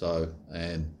do. So,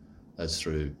 and that's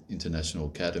through international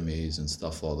academies and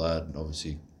stuff like that. And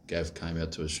obviously, Gav came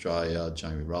out to Australia,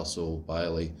 Jamie Russell,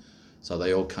 Bailey. So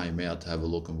they all came out to have a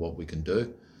look at what we can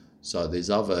do. So there's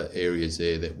other areas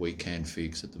there that we can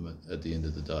fix at the end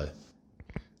of the day.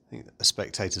 I think the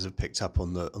spectators have picked up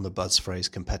on the buzz phrase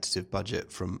competitive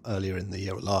budget from earlier in the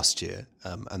year, last year,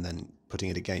 and then putting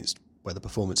it against where the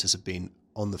performances have been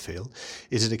on the field.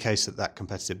 Is it a case that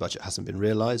competitive budget hasn't been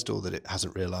realised, or that it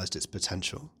hasn't realised its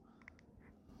potential?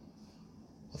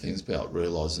 I think it's about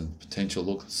realising potential.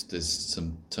 Look, there's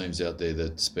some teams out there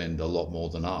that spend a lot more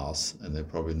than us, and they're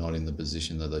probably not in the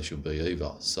position that they should be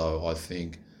either. So I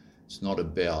think it's not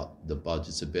about the budget,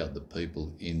 it's about the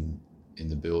people in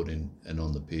the building and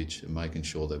on the pitch, and making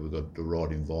sure that we've got the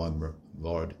right environment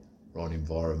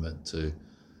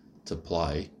to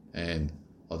play. And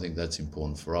I think that's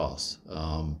important for us.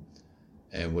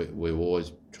 And we're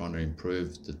always trying to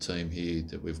improve the team here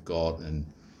that we've got, and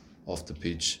off the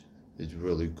pitch is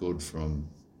really good, from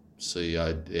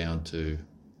CEO down to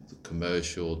the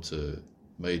commercial, to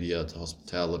media, to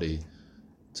hospitality,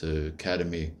 to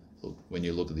academy. Look, when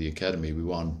you look at the academy, we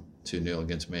won 2-0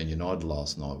 against Man United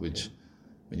last night, which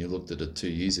when you looked at it 2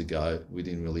 years ago, we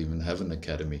didn't really even have an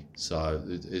academy. So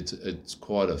it's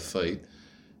quite a feat.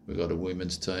 We've got a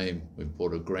women's team. We've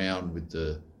bought a ground with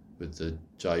the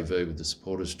JV, with the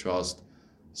Supporters Trust.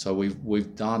 So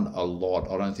we've done a lot.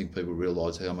 I don't think people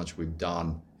realise how much we've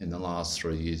done in the last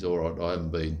 3 years. All right, I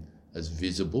haven't been as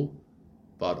visible,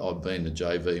 but I've been to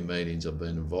JV meetings, I've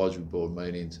been to advisory board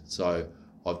meetings. So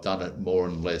I've done it more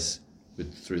and less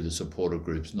through the supporter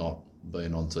groups, not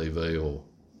being on TV or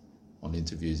on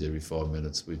interviews every 5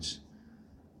 minutes, which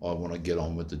I want to get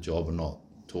on with the job and not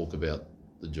talk about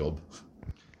the job.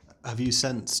 Have you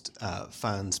sensed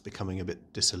fans becoming a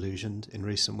bit disillusioned in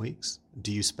recent weeks?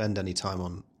 Do you spend any time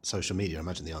on social media? I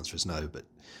imagine the answer is no, but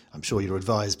I'm sure you're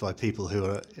advised by people who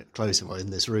are close in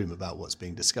this room about what's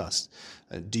being discussed.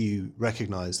 Do you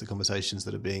recognise the conversations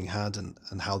that are being had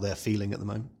and how they're feeling at the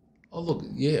moment? Oh, look,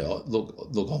 yeah.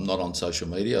 Look, I'm not on social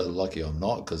media. Lucky I'm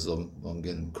not, because I'm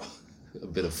getting a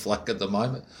bit of flack at the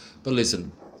moment. But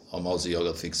listen, I'm Aussie, I've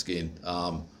got thick skin.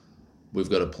 We've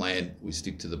got a plan, we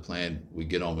stick to the plan, we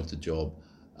get on with the job.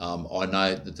 I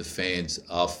know that the fans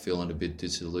are feeling a bit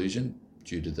disillusioned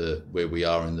due to where we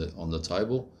are on the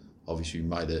table. Obviously, we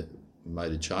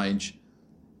made a change.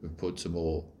 We've put some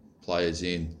more players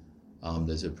in.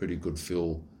 There's a pretty good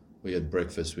feel. We had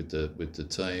breakfast with the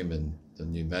team and the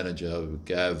new manager, with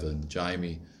Gav and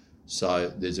Jamie.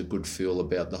 So there's a good feel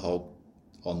about the whole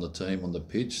on the team, on the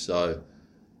pitch. So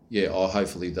yeah,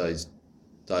 hopefully those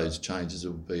changes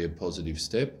will be a positive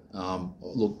step.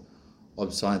 Look,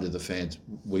 I'm saying to the fans,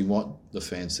 we want the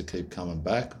fans to keep coming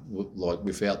back. Like,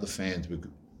 without the fans,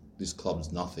 this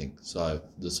club's nothing. So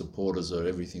the supporters are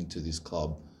everything to this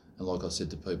club. And like I said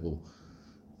to people,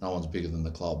 no one's bigger than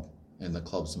the club, and the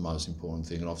club's the most important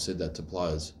thing. And I've said that to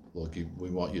players. Like, we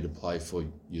want you to play for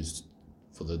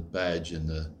the badge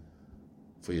and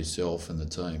for yourself and the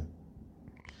team.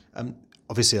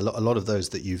 Obviously, a lot of those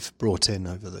that you've brought in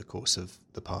over the course of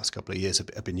the past couple of years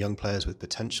have been young players with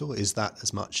potential. Is that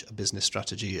as much a business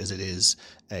strategy as it is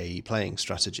a playing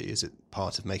strategy? Is it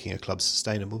part of making a club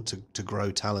sustainable, to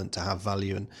grow talent, to have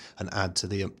value and add to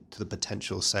the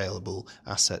potential saleable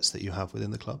assets that you have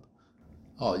within the club?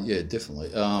 Oh yeah,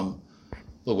 definitely.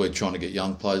 Look, we're trying to get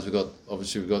young players. We've got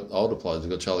older players. We've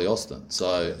got Charlie Austin.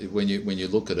 So when you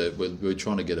look at it, we're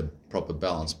trying to get a proper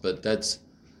balance. But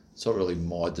it's not really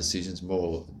my decision. It's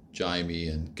more Jamie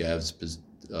and Gav's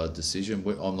decision.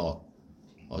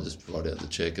 I just write out the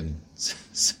cheque and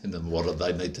send them what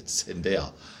they need to send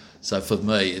out. So for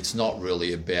me, it's not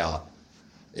really about,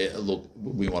 look,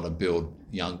 we want to build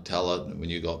young talent.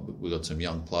 We've got some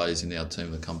young players in our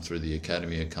team that come through the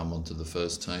academy and come onto the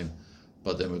first team,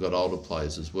 but then we've got older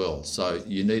players as well. So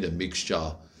you need a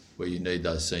mixture where you need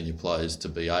those senior players to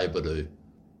be able to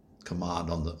command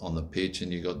on the pitch,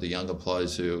 and you've got the younger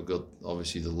players who have got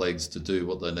obviously the legs to do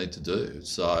what they need to do.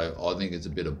 So I think it's a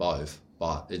bit of both,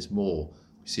 but it's more,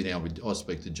 we sit down, I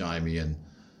speak to Jamie and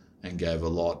Gav a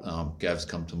lot. Gav's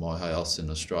come to my house in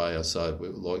Australia, so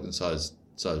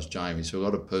so is Jamie. So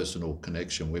we've got a personal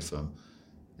connection with them,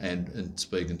 and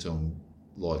speaking to them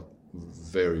like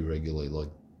very regularly, like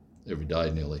every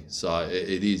day nearly. So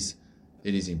it is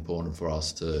important for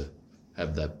us to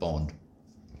have that bond.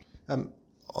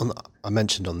 I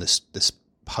mentioned on this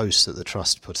post that the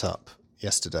Trust put up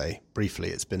yesterday, briefly,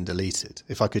 it's been deleted.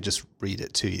 If I could just read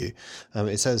it to you.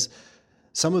 It says,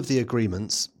 some of the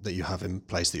agreements that you have in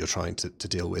place that you're trying to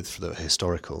deal with for the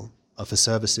historical are for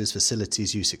services,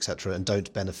 facilities use, etc., and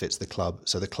don't benefit the club.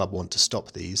 So the club want to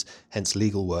stop these, hence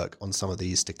legal work on some of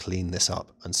these to clean this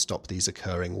up and stop these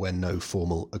occurring when no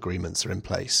formal agreements are in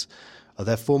place. Are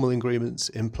there formal agreements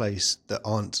in place that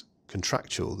aren't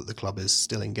contractual that the club is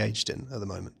still engaged in at the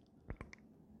moment?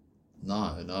 No,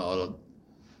 I don't.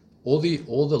 All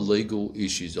the legal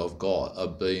issues I've got are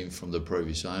being from the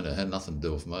previous owner. It had nothing to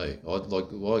do with me.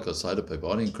 Like I say to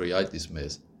people, I didn't create this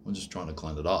mess. I'm just trying to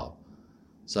clean it up.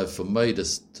 So for me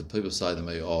to people say to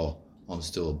me, "Oh, I'm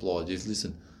still obliged,"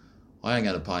 listen, I ain't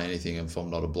going to pay anything if I'm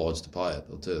not obliged to pay it.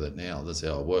 I'll tell you that now. That's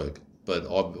how I work. But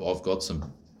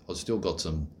I've still got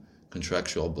some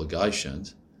contractual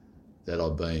obligations that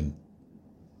I've been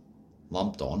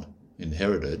lumped on,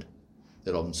 inherited,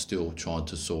 that I'm still trying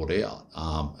to sort out.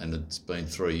 And it's been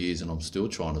 3 years and I'm still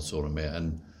trying to sort them out.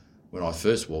 And when I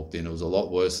first walked in, it was a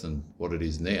lot worse than what it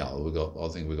is now. I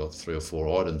think we've got 3 or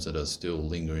 4 items that are still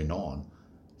lingering on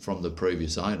from the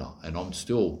previous owner. And I'm just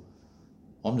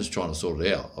trying to sort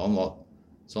it out.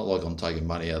 It's not like I'm taking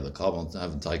money out of the club. I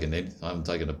haven't taken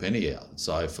a penny out.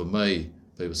 So for me,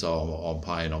 people say I'm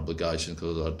paying obligations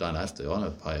because I don't have to. I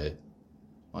don't pay it.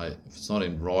 Mate, if it's not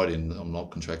in writing, I'm not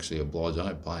contractually obliged. I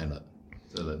ain't paying it.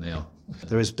 Do that now.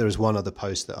 There is one other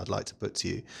post that I'd like to put to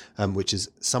you, which is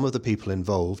some of the people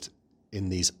involved in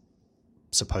these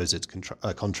supposed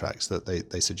contracts that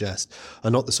they suggest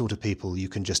are not the sort of people you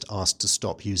can just ask to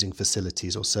stop using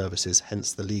facilities or services,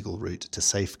 hence the legal route to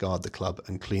safeguard the club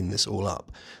and clean this all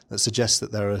up. That suggests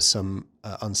that there are some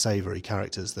unsavoury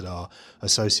characters that are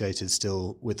associated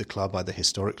still with the club, either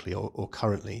historically or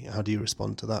currently. How do you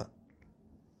respond to that?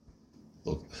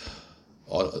 Look,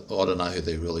 I don't know who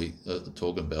they're really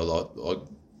talking about.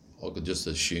 I could just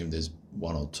assume there's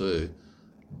one or two,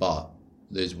 but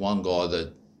there's one guy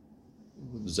that,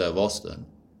 Zav Austin,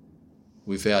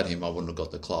 without him I wouldn't have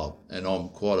got the club, and I'm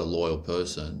quite a loyal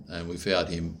person, and without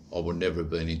him I would never have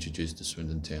been introduced to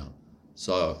Swindon Town.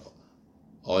 So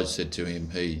I said to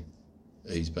him,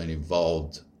 he's been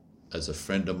involved as a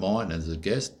friend of mine, as a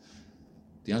guest.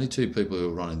 The only two people who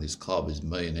are running this club is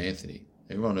me and Anthony.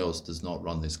 Everyone else does not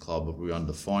run this club. We run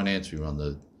the finance, we run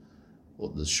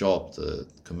the shop, the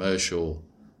commercial,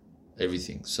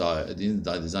 everything. So at the end of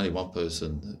the day, there's only one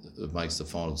person that makes the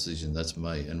final decision, that's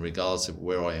me. And regardless of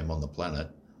where I am on the planet,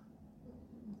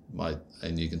 mate,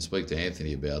 and you can speak to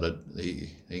Anthony about it,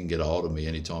 he can get a hold of me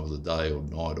any time of the day or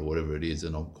night or whatever it is,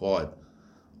 and I'm quite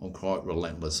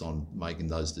relentless on making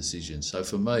those decisions. So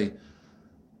for me,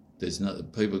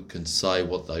 people can say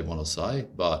what they want to say,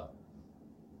 but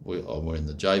we're in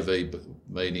the JV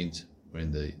meetings, we're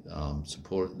in the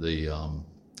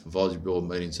advisory board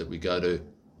meetings that we go to.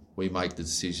 We make the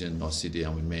decision. I sit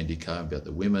down with Mandy Coe about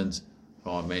the women's.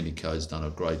 Right, Mandy Coe's done a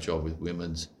great job with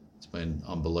women's. It's been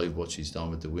unbelievable what she's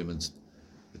done with the women's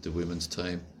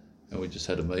team. And we just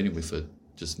had a meeting with her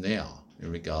just now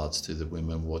in regards to the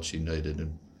women, what she needed.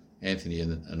 And Anthony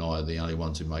and I are the only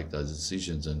ones who make those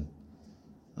decisions, and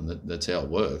that's how it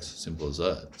works, simple as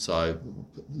that. So,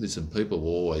 listen, people will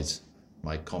always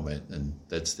make comment, and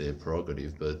that's their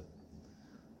prerogative, but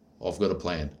I've got a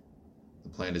plan. The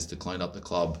plan is to clean up the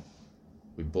club.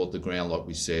 We bought the ground like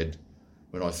we said.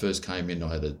 When I first came in,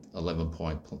 I had an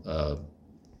 11-point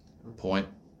point,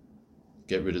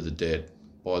 get rid of the debt,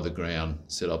 buy the ground,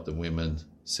 set up the women,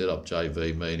 set up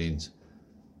JV meetings,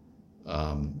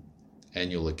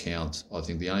 annual accounts. I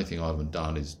think the only thing I haven't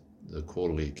done is the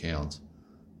quarterly accounts.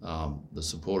 The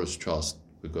Supporters Trust,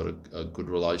 we've got a good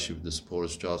relationship with the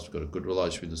Supporters Trust, we've got a good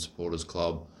relationship with the Supporters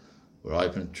Club. We're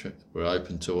open to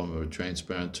them, we're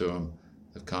transparent to them.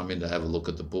 They've come in to have a look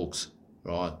at the books,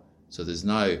 right? So there's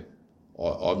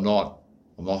I'm not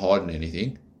hiding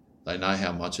anything. They know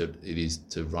how much it is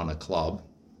to run a club.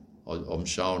 I'm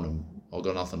showing them I've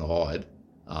got nothing to hide.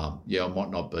 I might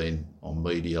not be on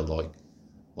media like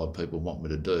people want me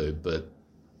to do, but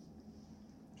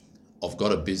I've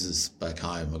got a business back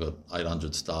home. I've got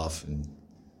 800 staff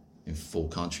in 4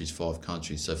 countries, 5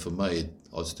 countries. So for me,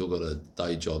 I've still got a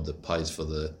day job that pays for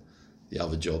the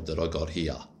other job that I got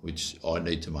here, which I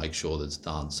need to make sure that's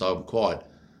done. So I'm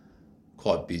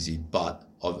quite busy, but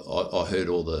I heard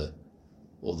all the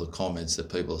comments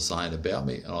that people are saying about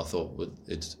me, and I thought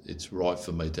it's right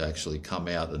for me to actually come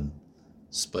out and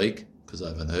speak because I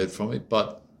haven't heard from me.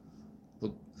 But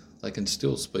look, they can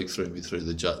still speak through me through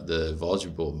the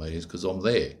advisory board meetings because I'm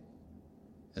there.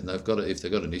 And if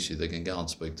they've got an issue, they can go and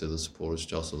speak to the Supporters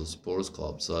Trust or the Supporters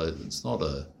Club. So it's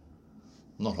I'm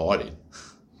not hiding,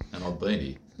 and I've been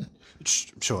here.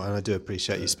 Sure, and I do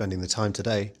appreciate you spending the time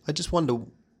today. I just wonder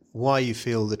why you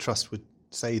feel the Trust would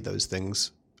say those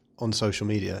things on social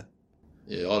media.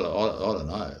 Yeah, I don't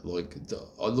know. Like,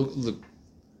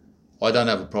 I don't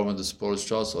have a problem with the Supporters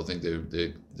Trust. I think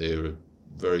they're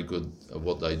very good at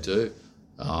what they do.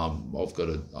 I've got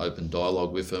an open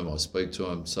dialogue with them. I speak to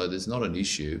them, so there's not an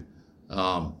issue.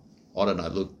 I don't know.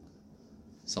 Look,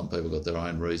 some people got their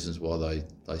own reasons why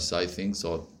they say things.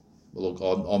 I'm not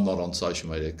on social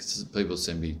media because people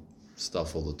send me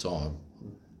stuff all the time.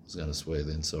 I was going to swear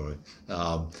then, sorry.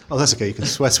 That's okay. You can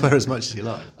swear as much as you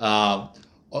like.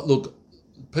 Look,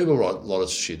 people write a lot of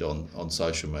shit on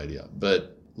social media,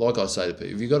 but like I say to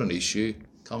people, if you've got an issue,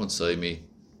 come and see me.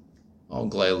 I'll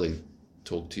gladly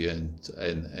talk to you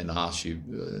and ask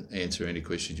you, answer any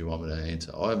questions you want me to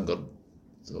answer. I've got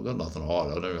nothing to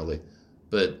hide. I don't really,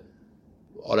 but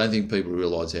I don't think people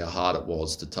realise how hard it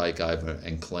was to take over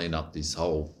and clean up this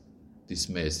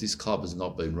mess. This club has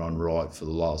not been run right for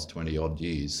the last 20 odd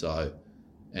years. So,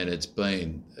 and it's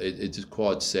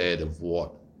quite sad of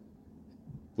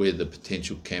where the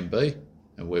potential can be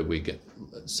and where we get.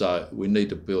 So we need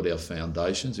to build our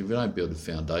foundations. If we don't build the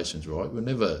foundations right,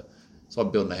 it's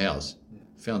like building a house.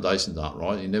 Foundations aren't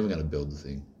right, you're never going to build the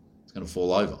thing. It's going to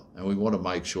fall over. And we want to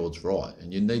make sure it's right.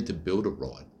 And you need to build it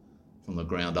right from the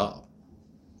ground up.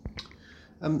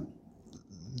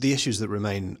 The issues that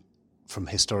remain from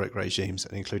historic regimes,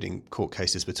 and including court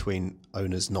cases between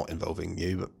owners not involving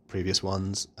you, but previous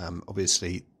ones,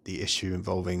 obviously the issue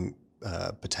involving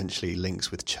potentially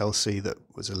links with Chelsea that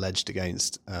was alleged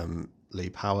against Lee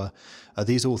Power. Are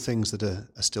these all things that are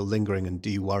still lingering, and do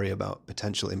you worry about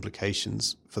potential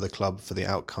implications for the club for the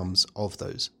outcomes of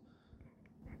those?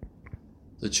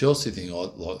 The Chelsea thing,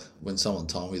 when someone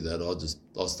told me that,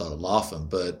 I started laughing,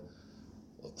 but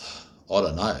I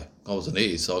don't know. I wasn't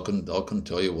here, so I couldn't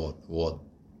tell you what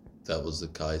that was the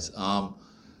case.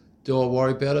 Do I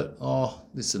worry about it? Oh,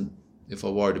 listen, if I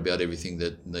worried about everything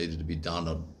that needed to be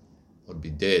done, I'd be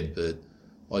dead. But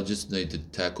I just need to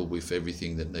tackle with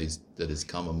everything that has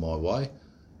come in my way.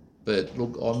 But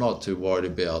look, I'm not too worried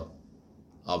about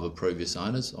other previous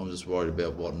owners. I'm just worried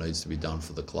about what needs to be done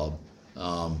for the club.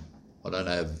 I don't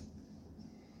have.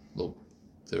 Look,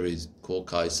 there is court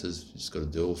cases. You just got to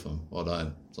deal with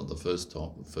them. It's not the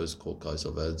first court case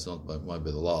I've had. It won't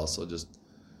be the last. I'm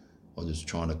just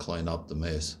trying to clean up the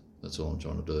mess. That's all I'm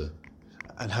trying to do.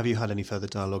 And have you had any further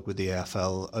dialogue with the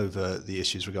AFL over the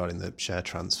issues regarding the share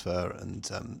transfer and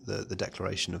the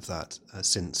declaration of that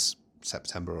since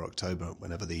September or October,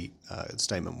 whenever the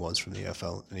statement was from the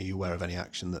AFL? And are you aware of any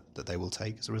action that they will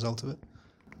take as a result of it?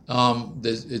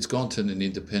 It's gone to an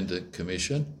independent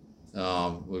commission.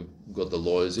 We've got the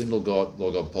lawyers in. Look,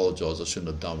 I apologise. I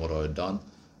shouldn't have done what I had done.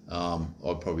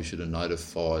 I probably should have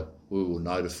notified. We were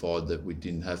notified that we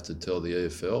didn't have to tell the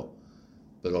EFL,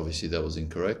 but obviously that was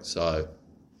incorrect. So,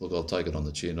 look, I'll take it on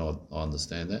the chin. I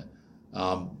understand that.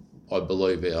 I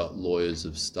believe our lawyers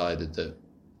have stated that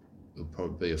it'll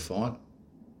probably be a fine.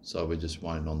 So we're just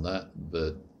waiting on that.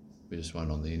 But we're just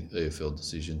waiting on the EFL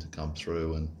decision to come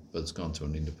through. But it's gone to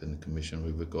an independent commission.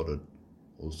 We've got it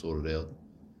all sorted out.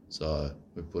 So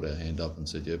we put our hand up and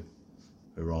said, yep,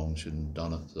 we're wrong, shouldn't have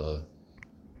done it. So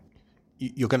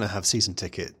you're going to have season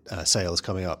ticket sales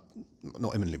coming up,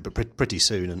 not imminently, but pretty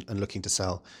soon, and looking to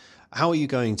sell. How are you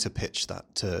going to pitch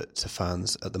that to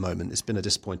fans at the moment? It's been a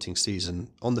disappointing season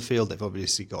on the field. They've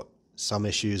obviously got some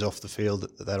issues off the field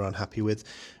that they're unhappy with.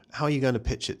 How are you going to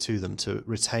pitch it to them to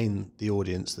retain the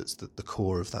audience that's the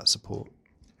core of that support?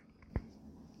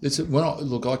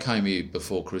 I came here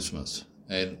before Christmas,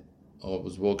 and I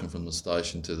was walking from the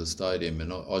station to the stadium,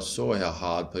 and I saw how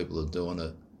hard people are doing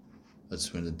it at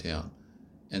Swindon Town.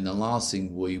 And the last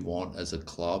thing we want as a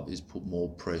club is put more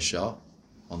pressure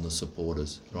on the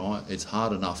supporters, right? It's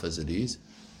hard enough as it is,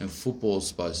 and football's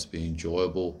supposed to be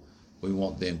enjoyable. We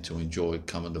want them to enjoy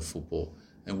coming to football,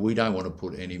 and we don't want to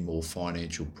put any more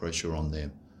financial pressure on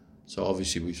them. So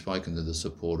obviously we've spoken to the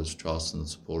Supporters Trust and the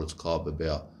Supporters Club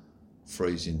about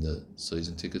freezing the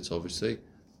season tickets, obviously.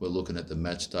 We're looking at the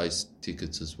match day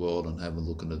tickets as well and having a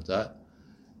look at that.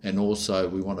 And also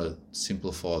we want to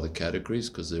simplify the categories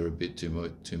because there are a bit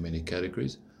too many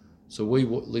categories. So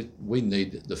we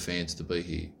need the fans to be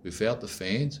here. Without the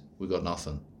fans, we've got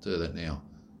nothing. Do that now,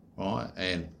 right?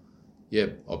 And yeah,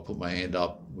 I put my hand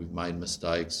up. We've made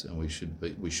mistakes, and we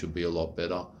should be a lot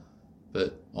better.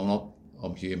 But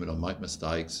I'm human. I make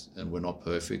mistakes, and we're not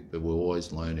perfect, but we're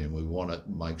always learning. We want to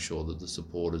make sure that the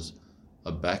supporters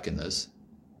are backing us,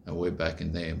 and we're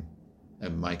backing them,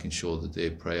 and making sure that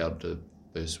they're proud to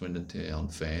be a Swindon Town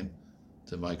fan,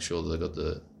 to make sure they've got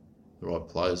the right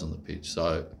players on the pitch.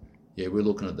 So, yeah, we're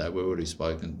looking at that. We've already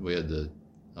spoken. We had the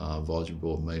advisory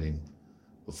board meeting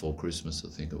before Christmas, I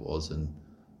think it was, and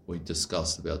we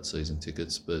discussed about season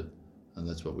tickets, and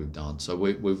that's what we've done. So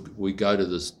we go to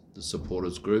the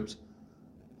supporters groups,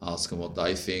 ask them what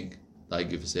they think, they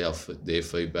give us their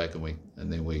feedback,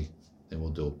 and then we'll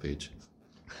do a pitch.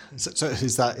 So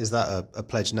is that a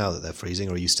pledge now that they're freezing,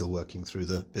 or are you still working through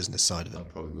the business side of it? They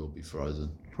probably will be frozen.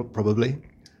 Probably.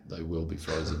 They will be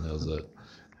frozen. How's that?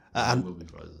 And they will be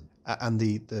frozen. And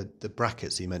the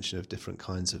brackets you mentioned of different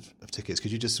kinds of tickets,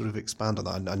 could you just sort of expand on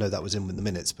that? I know that was in with the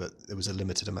minutes, but there was a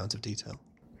limited amount of detail.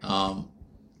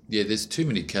 Yeah, there's too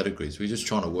many categories. We're just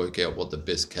trying to work out what the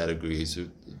best category is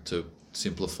to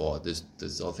simplify it.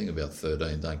 There's I think about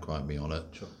 13, don't quote me on it.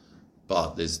 Sure.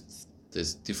 But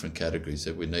there's different categories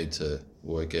that we need to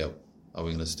work out. Are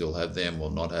we going to still have them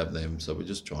or not have them? So we're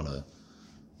just trying to...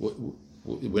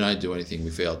 We don't do anything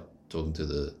without talking to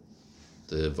the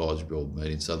advisory board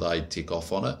meeting, so they tick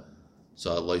off on it.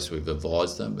 So at least we've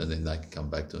advised them, and then they can come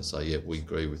back to us and say, yeah, we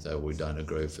agree with that, or we don't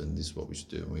agree with it, and this is what we should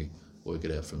do, and we work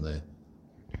it out from there.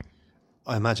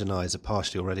 I imagine eyes are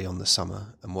partially already on the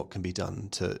summer and what can be done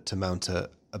to mount a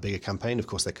bigger campaign. Of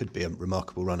course, there could be a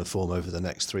remarkable run of form over the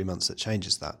next 3 months that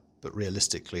changes that, but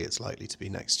realistically, it's likely to be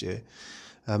next year.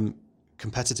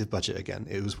 Competitive budget again,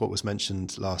 it was what was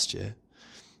mentioned last year.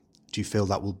 Do you feel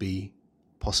that will be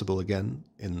possible again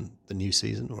in the new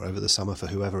season or over the summer for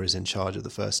whoever is in charge of the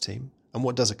first team? And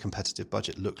what does a competitive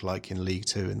budget look like in League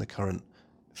Two in the current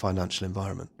financial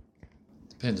environment?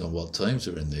 Depends on what teams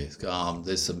are in there.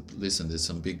 There's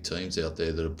some big teams out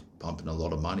there that are pumping a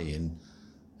lot of money in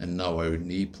and nowhere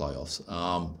near playoffs.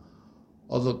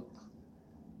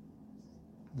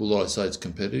 Will I say it's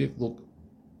competitive? Look,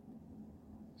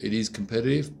 it is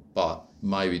competitive, but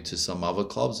maybe to some other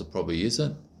clubs it probably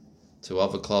isn't. To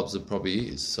other clubs it probably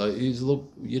is. So I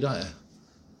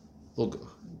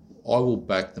will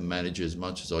back the manager as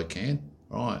much as I can,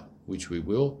 right, which we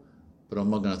will, but I'm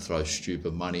not going to throw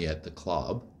stupid money at the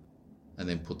club and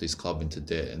then put this club into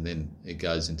debt and then it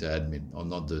goes into admin. I'm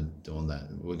not doing that.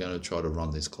 We're going to try to run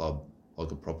this club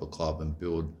like a proper club and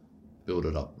build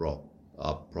it up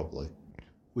properly.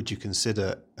 Would you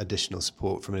consider additional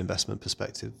support from an investment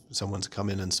perspective, someone to come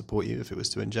in and support you if it was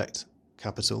to inject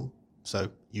capital?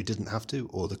 So you didn't have to,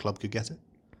 or the club could get it?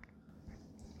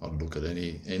 I'd look at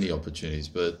any opportunities,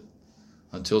 but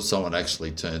until someone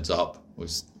actually turns up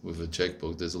with a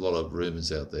checkbook, there's a lot of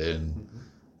rumours out there and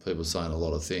people saying a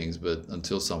lot of things, but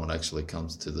until someone actually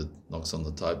knocks on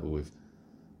the table with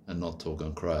and not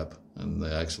talking crap and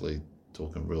they're actually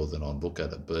talking real, then I'd look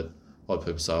at it. But a lot of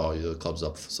people say, oh, yeah, the club's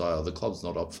up for sale. The club's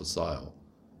not up for sale.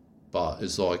 But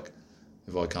it's like,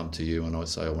 if I come to you and I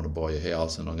say I want to buy your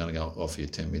house and I'm going to go offer you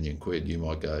 10 million quid, you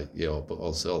might go, yeah,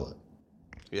 I'll sell it.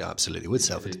 Yeah, absolutely would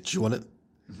sell it. Do you want it?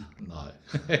 No.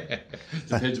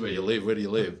 Depends where you live. Where do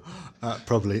you live?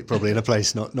 Probably in a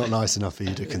place not nice enough for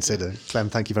you to consider. Clem,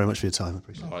 thank you very much for your time. I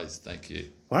appreciate it. All right, thank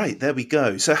you. Right, there we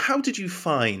go. So how did you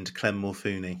find Clem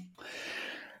Morfuni?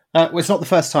 Well, it's not the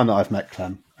first time that I've met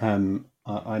Clem.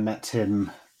 I met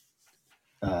him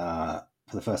for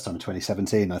the first time in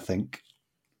 2017, I think,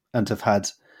 and have had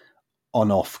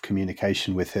on-off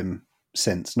communication with him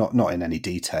since, not in any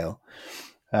detail.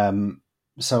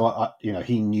 So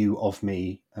he knew of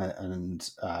me and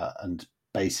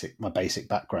my basic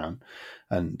background,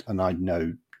 and I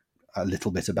know a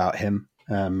little bit about him.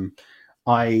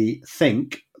 I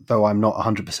think, though I'm not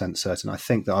 100% certain, I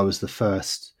think that I was the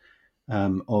first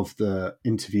of the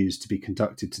interviews to be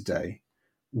conducted today,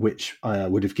 which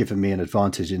would have given me an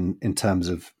advantage in terms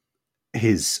of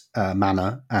his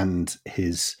manner and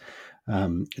his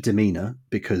demeanour,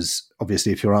 because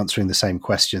obviously if you're answering the same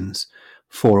questions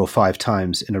 4 or 5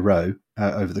 times in a row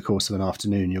over the course of an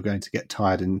afternoon, you're going to get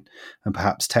tired and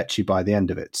perhaps tetchy by the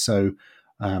end of it. So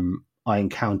I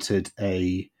encountered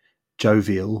a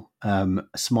jovial,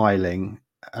 smiling,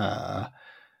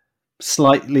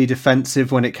 slightly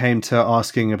defensive when it came to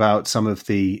asking about some of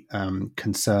the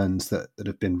concerns that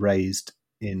have been raised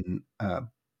in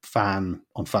fan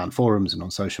forums and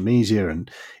on social media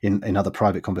and in other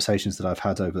private conversations that I've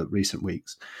had over recent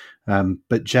weeks.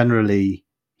 But generally,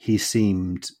 he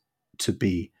seemed to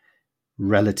be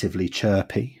relatively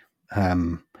chirpy.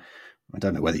 I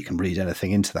don't know whether you can read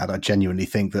anything into that. I genuinely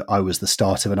think that I was the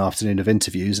start of an afternoon of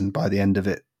interviews, and by the end of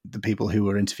it, the people who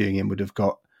were interviewing him would have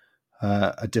got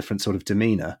a different sort of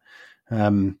demeanour.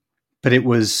 But it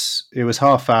was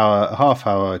half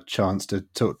hour chance to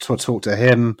talk to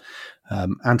him.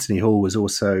 Anthony Hall was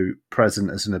also present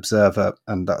as an observer,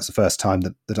 and that's the first time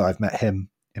that I've met him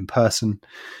in person.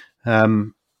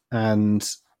 And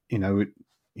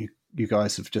you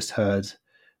guys have just heard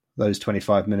those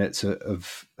 25 minutes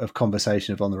of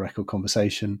conversation, of on the record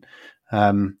conversation,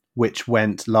 which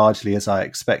went largely as I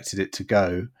expected it to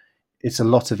go. It's a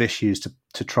lot of issues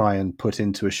to try and put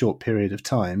into a short period of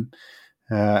time.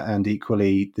 And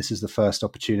equally, this is the first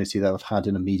opportunity that I've had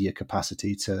in a media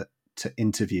capacity to to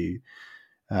interview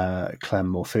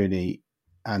Clem Morfuni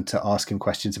and to ask him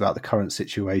questions about the current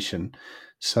situation.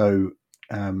 So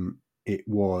it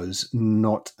was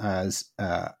not as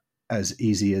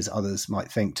easy as others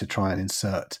might think to try and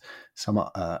insert some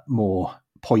more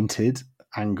pointed,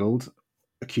 angled,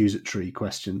 accusatory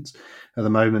questions. At the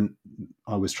moment,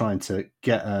 I was trying to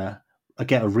get a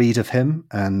read of him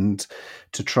and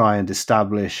to try and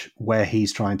establish where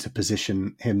he's trying to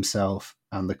position himself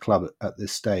and the club at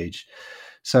this stage.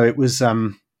 So it was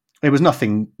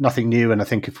nothing new. And I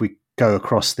think if we go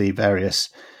across the various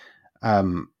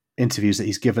interviews that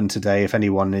he's given today, if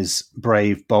anyone is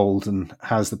brave, bold, and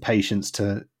has the patience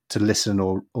to listen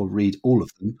or read all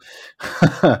of them,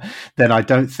 then I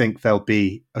don't think there'll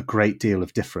be a great deal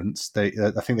of difference.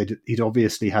 I think he'd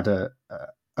obviously had a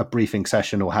briefing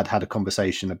session or had a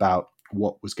conversation about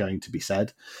what was going to be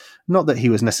said. Not that he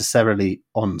was necessarily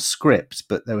on script,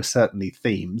 but there were certainly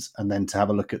themes. And then to have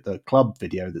a look at the club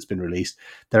video that's been released,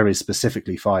 there is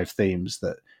specifically 5 themes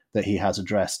that he has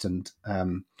addressed. And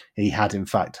he had, in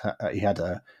fact, he had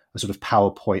a sort of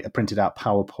PowerPoint, a printed out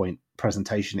PowerPoint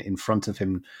presentation in front of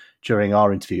him during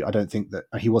our interview. I don't think that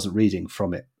he wasn't reading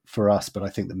from it for us, but I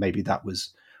think that maybe that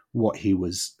was what he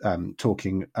was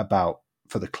talking about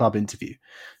for the club interview.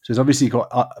 So he's obviously got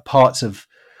parts of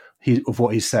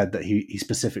what he said that he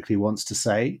specifically wants to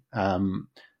say.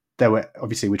 There were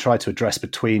obviously, we tried to address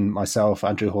between myself,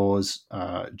 Andrew Hawes,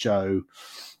 Joe.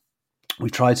 We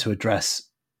tried to address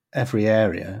every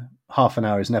area. Half an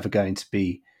hour is never going to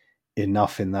be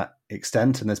enough in that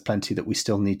extent, and there's plenty that we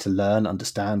still need to learn,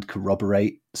 understand,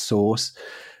 corroborate, source,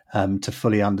 to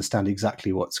fully understand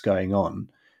exactly what's going on.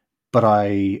 But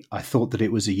I thought that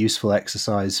it was a useful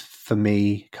exercise for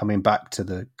me coming back to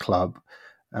the club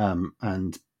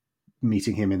and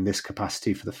meeting him in this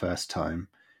capacity for the first time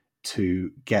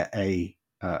to get a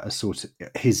sort of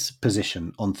his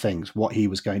position on things, what he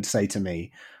was going to say to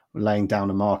me, laying down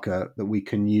a marker that we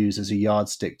can use as a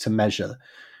yardstick to measure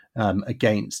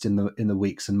against in the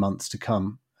weeks and months to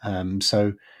come.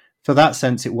 So for that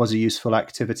sense, it was a useful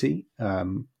activity.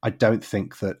 I don't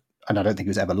think it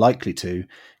was ever likely to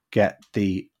get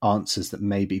the answers that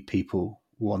maybe people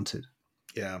wanted.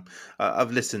 Yeah,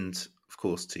 I've listened, of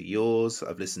course, to yours.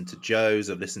 I've listened to Joe's.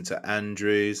 I've listened to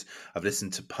Andrew's. I've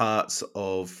listened to parts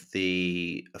of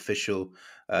the official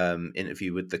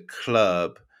interview with the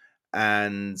club.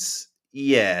 And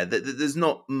yeah, there's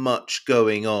not much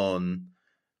going on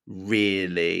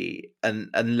really, and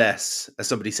unless, as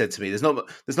somebody said to me, there's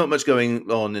not much going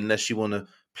on unless you want to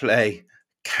play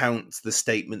count the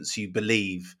statements you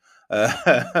believe,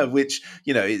 which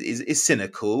is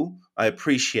cynical. I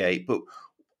appreciate, but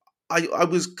I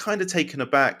was kind of taken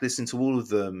aback listening to all of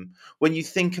them. When you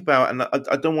think about, and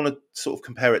I don't want to sort of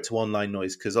compare it to online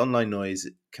noise, because online noise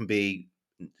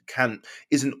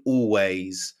isn't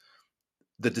always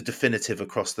the definitive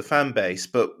across the fan base,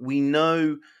 but we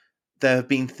know there have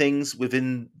been things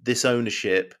within this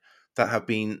ownership that have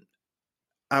been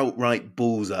outright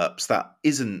balls ups. That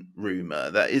isn't rumor.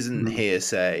 That isn't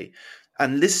hearsay.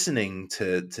 And listening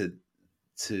to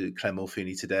Clem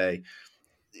Morfuni today,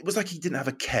 it was like he didn't have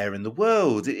a care in the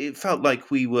world. It felt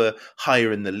like we were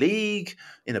higher in the league,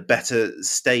 in a better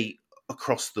state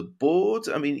across the board.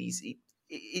 I mean,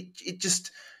 it just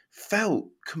felt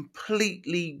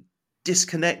completely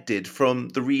disconnected from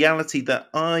the reality that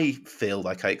I feel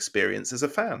like I experience as a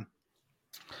fan.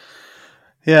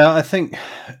 Yeah, I think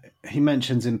he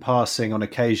mentions in passing on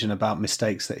occasion about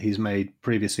mistakes that he's made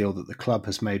previously or that the club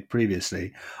has made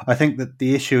previously. I think that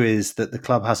the issue is that the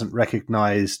club hasn't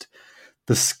recognised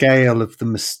the scale of the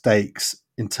mistakes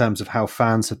in terms of how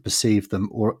fans have perceived them,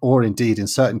 or indeed in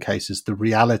certain cases the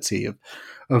reality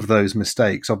of those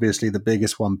mistakes. Obviously the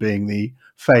biggest one being the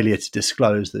failure to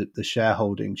disclose the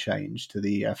shareholding change to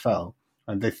the EFL.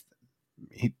 And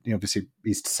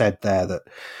he's said there that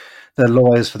the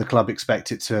lawyers for the club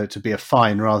expect it to be a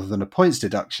fine rather than a points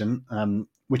deduction,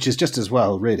 which is just as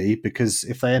well, really, because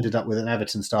if they ended up with an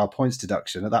Everton-style points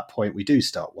deduction, at that point we do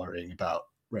start worrying about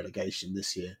relegation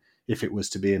this year, if it was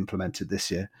to be implemented this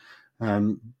year.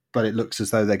 But it looks as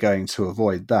though they're going to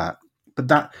avoid that.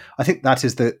 But I think that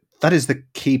is the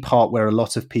key part where a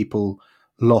lot of people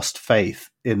lost faith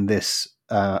in this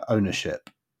ownership,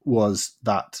 was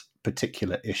that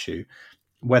particular issue.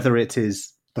 Whether it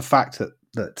is the fact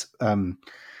that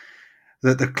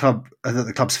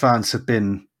the club's fans have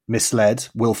been misled,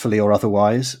 willfully or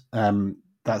otherwise,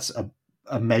 that's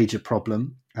a major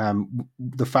problem.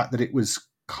 The fact that it was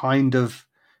kind of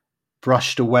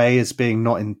brushed away as being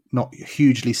not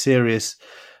hugely serious,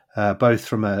 both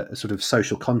from a sort of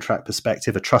social contract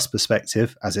perspective, a trust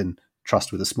perspective, as in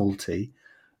trust with a small t,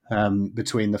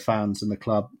 between the fans and the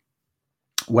club,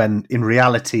 when in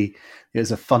reality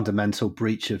there's a fundamental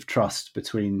breach of trust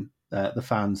between the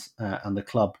fans and the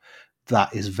club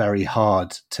that is very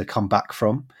hard to come back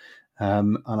from.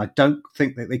 And I don't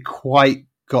think that they quite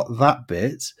got that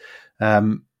bit.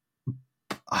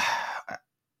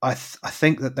 I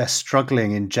think that they're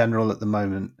struggling in general at the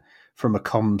moment from a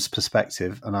comms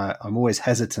perspective, and I'm always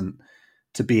hesitant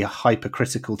to be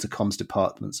hypercritical to comms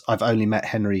departments. I've only met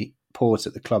Henry Port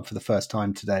at the club for the first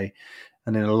time today,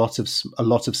 and in a lot of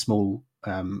small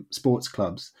sports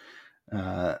clubs,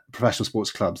 professional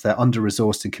sports clubs, they're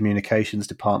under-resourced in communications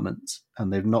departments,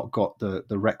 and they've not got the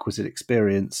requisite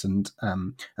experience and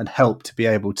help to be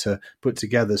able to put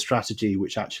together strategy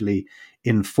which actually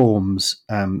informs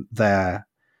their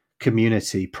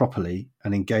community properly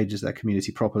and engages their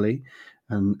community properly.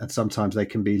 And sometimes they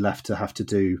can be left to have to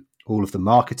do all of the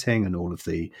marketing and all of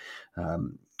the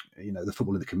the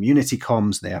football in the community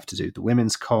comms. They have to do the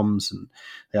women's comms, and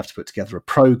they have to put together a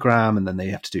program, and then they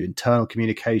have to do internal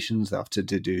communications. They have to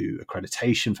do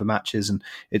accreditation for matches, and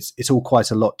it's all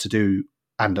quite a lot to do.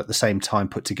 And at the same time,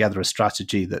 put together a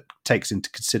strategy that takes into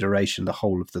consideration the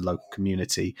whole of the local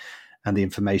community and the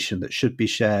information that should be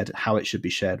shared, how it should be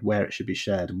shared, where it should be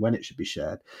shared, and when it should be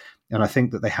shared. And I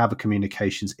think that they have a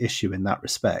communications issue in that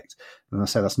respect. And I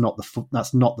say that's not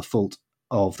the fault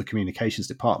of the communications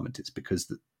department. It's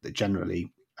because they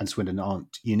generally, and Swindon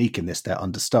aren't unique in this, they're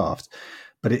understaffed.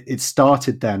 But it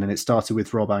started then, and it started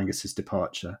with Rob Angus's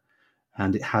departure,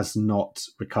 and it has not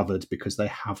recovered because they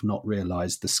have not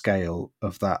realised the scale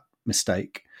of that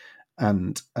mistake.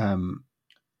 And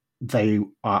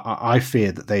I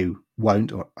fear that they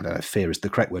won't, or I don't know if fear is the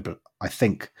correct word, but I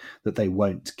think that they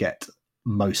won't get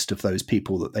most of those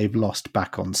people that they've lost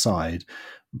back on side,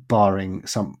 barring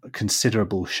some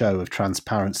considerable show of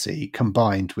transparency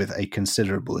combined with a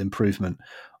considerable improvement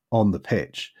on the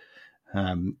pitch.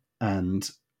 And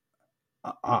that's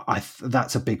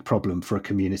a big problem for a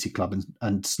community club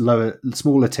and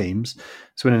smaller teams.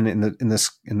 So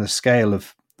in the scale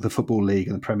of the Football League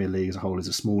and the Premier League as a whole is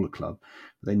a smaller club,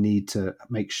 they need to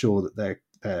make sure that they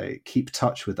keep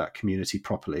touch with that community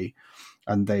properly,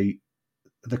 and the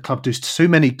club do so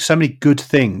many good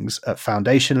things at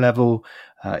foundation level,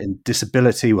 in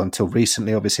disability. Well, until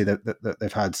recently, obviously,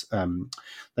 they've had some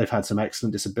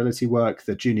excellent disability work.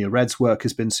 The Junior Reds work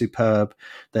has been superb.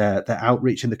 Their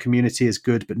outreach in the community is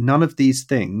good, but none of these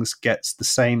things gets the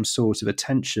same sort of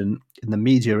attention in the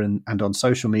media and on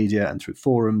social media and through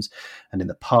forums and in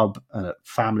the pub and at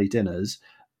family dinners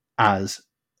as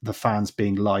the fans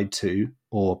being lied to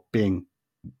or being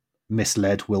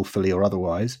misled willfully or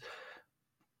otherwise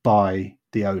by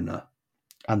the owner.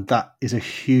 And that is a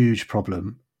huge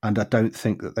problem. And I don't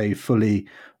think that they fully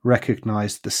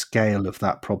recognised the scale of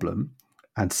that problem.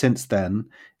 And since then,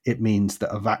 it means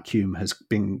that a vacuum has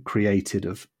been created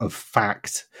of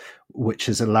fact, which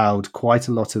has allowed quite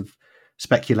a lot of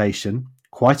speculation,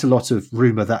 quite a lot of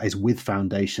rumour that is with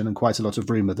foundation, and quite a lot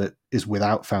of rumour that is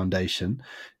without foundation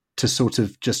to sort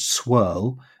of just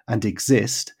swirl and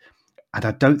exist. And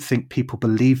I don't think people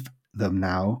believe them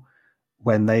now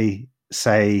when they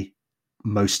say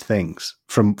most things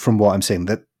from what I'm seeing.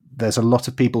 That there's a lot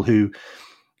of people who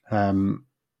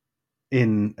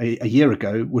in a year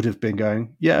ago would have been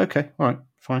going, yeah, okay, all right,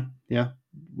 fine, yeah,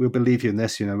 we'll believe you in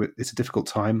this. It's a difficult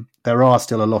time. There are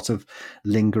still a lot of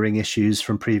lingering issues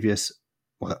from previous,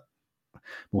 well,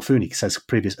 Morfuni says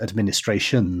previous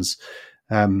administrations.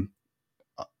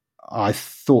 I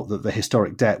thought that the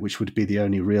historic debt, which would be the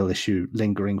only real issue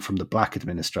lingering from the Black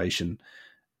administration,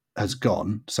 has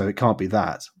gone, so it can't be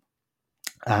that.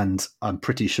 And I'm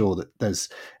pretty sure that there's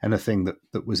anything that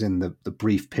was in the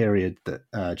brief period that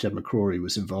Jed McCrory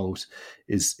was involved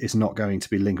is not going to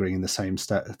be lingering in the same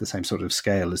sort of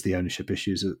scale as the ownership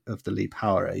issues of the Lee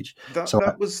Power age.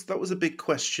 That was a big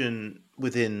question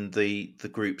within the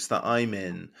groups that I'm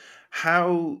in.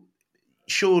 How,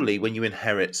 surely when you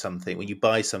inherit something, when you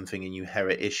buy something and you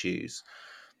inherit issues,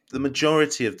 the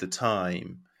majority of the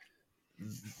time,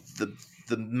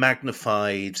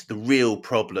 the real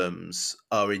problems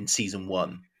are in season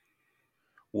one,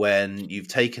 when you've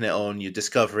taken it on, you're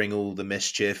discovering all the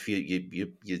mischief, you're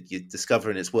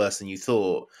discovering it's worse than you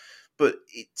thought, but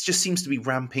it just seems to be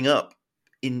ramping up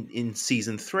in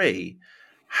season 3.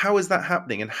 How is that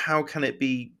happening, and how can it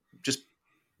be just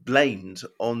blamed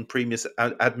on previous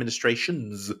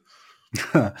administrations?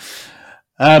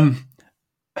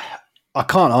 I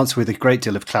can't answer with a great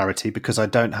deal of clarity because I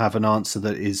don't have an answer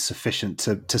that is sufficient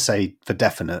to say for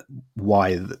definite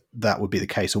why that would be the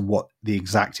case or what the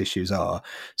exact issues are.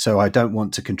 So I don't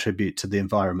want to contribute to the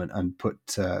environment and put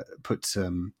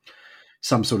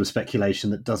some sort of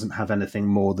speculation that doesn't have anything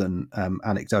more than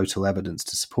anecdotal evidence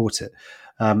to support it.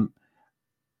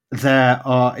 There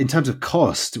are, in terms of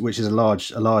cost, which is a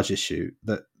large issue,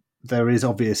 that there is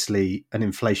obviously an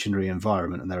inflationary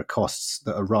environment, and there are costs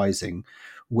that are rising,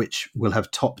 which will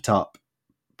have topped up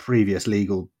previous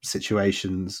legal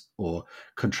situations or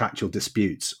contractual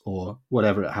disputes or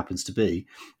whatever it happens to be.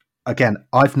 Again,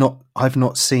 I've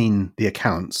not seen the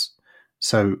accounts,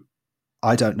 so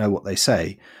I don't know what they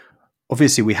say.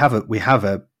 Obviously, we have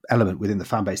a element within the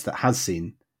fan base that has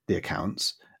seen the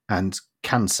accounts and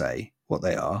can say what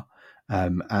they are,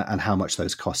 and how much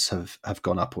those costs have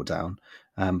gone up or down.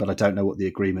 But I don't know what the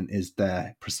agreement is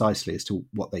there precisely as to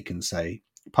what they can say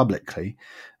publicly.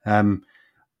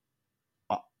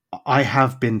 I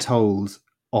have been told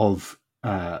of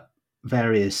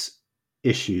various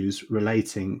issues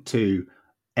relating to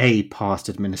a past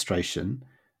administration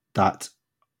that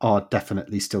are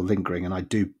definitely still lingering, and I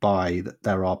do buy that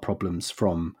there are problems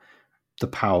from the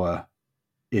Power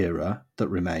era that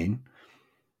remain.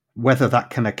 Whether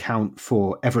that can account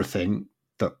for everything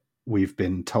that we've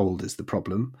been told is the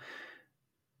problem,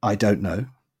 I don't know.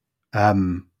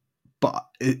 But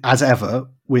as ever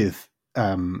with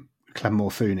Clem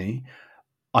Morfuni,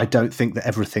 I don't think that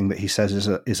everything that he says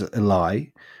is a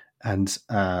lie, and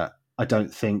I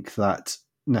don't think that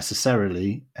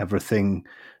necessarily everything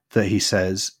that he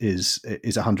says is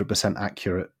 100%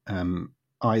 accurate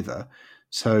either.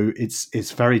 So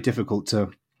it's very difficult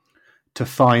to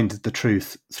find the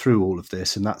truth through all of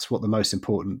this, and that's what the most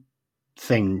important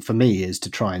thing for me is to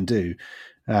try and do.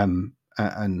 And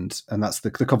that's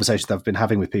the conversation that I've been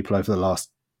having with people over the last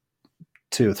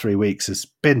 2 or 3 weeks has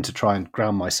been to try and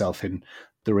ground myself in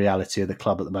the reality of the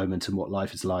club at the moment and what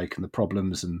life is like and the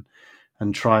problems,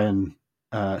 and try and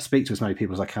speak to as many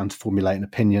people as I can to formulate an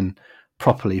opinion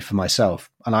properly for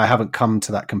myself. And I haven't come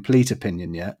to that complete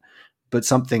opinion yet, but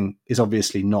something is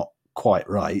obviously not quite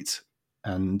right,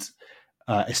 and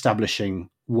establishing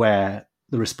where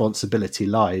the responsibility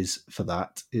lies for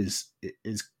that is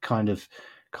kind of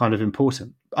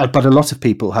important. But a lot of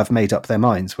people have made up their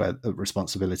minds where the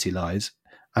responsibility lies,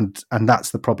 and that's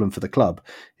the problem for the club,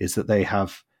 is that they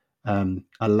have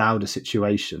allowed a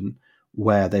situation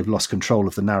where they've lost control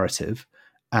of the narrative,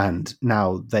 and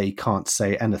now they can't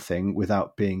say anything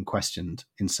without being questioned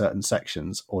in certain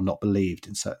sections or not believed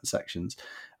in certain sections.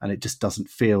 And it just doesn't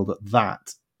feel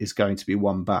that is going to be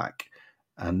won back.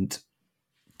 And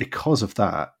because of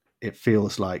that, it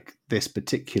feels like this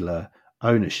particular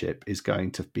ownership is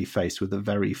going to be faced with a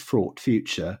very fraught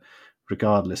future,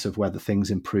 regardless of whether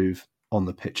things improve on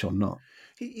the pitch or not.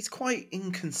 He's quite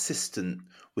inconsistent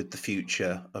with the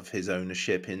future of his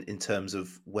ownership in terms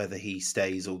of whether he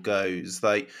stays or goes.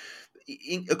 Like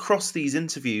across these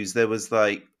interviews, there was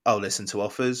like, I'll listen to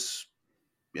offers,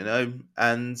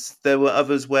 and there were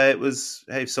others where it was,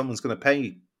 hey, if someone's going to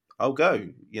pay, I'll go,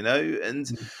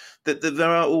 and that there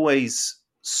are always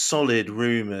solid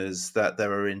rumours that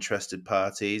there are interested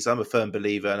parties. I'm a firm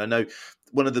believer, and I know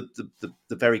one of the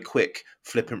very quick,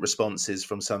 flippant responses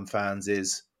from some fans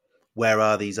is, where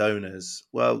are these owners?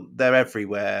 Well, they're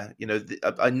everywhere.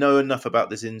 I know enough about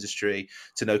this industry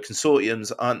to know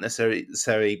consortiums aren't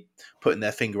necessarily putting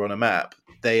their finger on a map.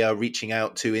 They are reaching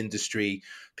out to industry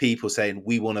people saying,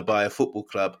 we want to buy a football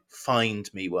club,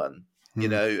 find me one.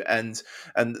 And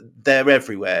they're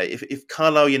everywhere. If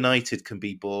Carlisle United can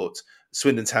be bought,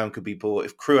 Swindon Town could be bought.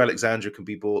 If Crewe Alexandra can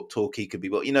be bought, Torquay could be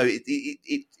bought.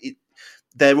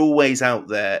 They're always out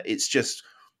there. It's just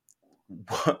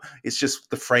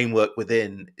the framework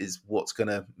within is what's going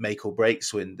to make or break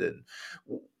Swindon.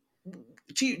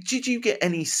 Did you get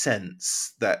any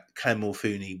sense that Clem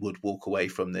Morfuni would walk away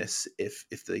from this if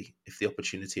the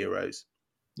opportunity arose?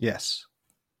 Yes.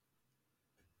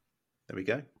 There we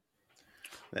go.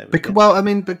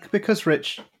 Because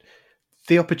Rich,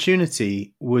 the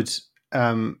opportunity would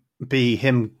be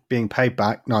him being paid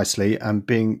back nicely and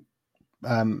being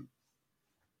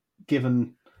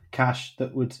given cash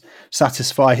that would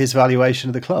satisfy his valuation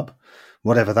of the club,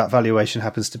 whatever that valuation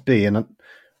happens to be. And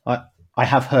I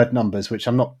have heard numbers which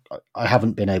I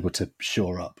haven't been able to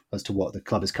shore up as to what the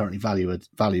club is currently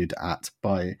valued at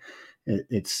by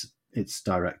its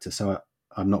director. So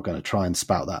I'm not going to try and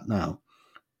spout that now,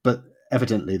 but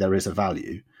evidently there is a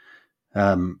value.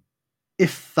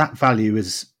 If that value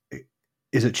is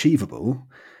achievable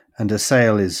and a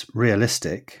sale is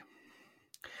realistic,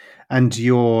 and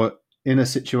you're in a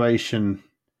situation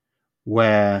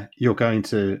where you're going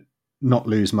to not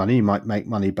lose money, you might make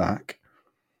money back,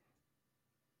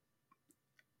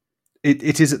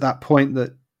 it is at that point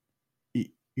that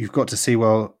you've got to see,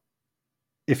 well,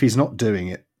 if he's not doing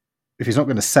it, if he's not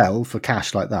going to sell for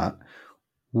cash like that,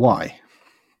 why?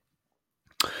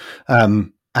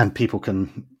 And people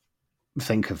can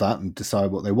think of that and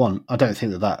decide what they want. I don't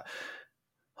think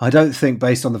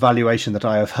based on the valuation that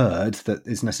I have heard that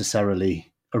is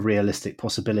necessarily a realistic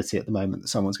possibility at the moment that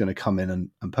someone's going to come in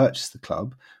and purchase the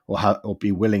club or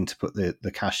be willing to put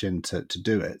the cash in to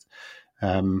do it.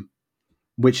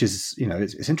 Which is,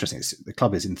 it's interesting. The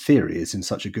club is, in theory, is in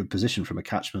such a good position from a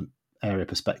catchment area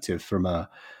perspective, from a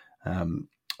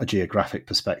geographic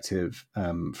perspective,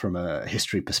 from a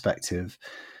history perspective.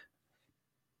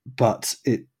 But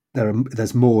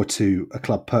there's more to a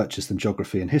club purchase than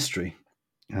geography and history.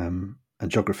 And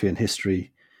geography and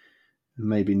history,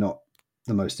 maybe not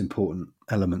the most important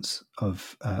elements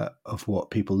of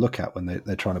what people look at when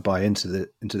they're trying to buy into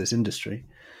this industry.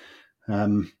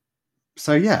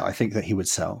 So yeah, I think that he would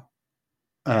sell,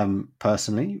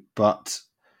 personally, but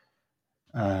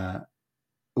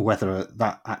whether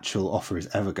that actual offer is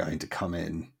ever going to come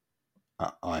in,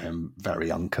 I am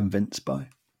very unconvinced by.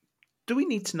 Do we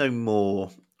need to know more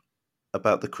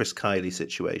about the Chris Kiley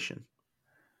situation?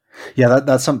 Yeah,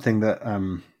 that's something that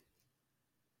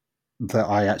that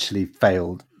I actually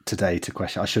failed today to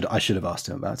question. I should have asked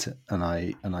him about it, and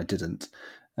I didn't.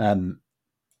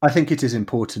 I think it is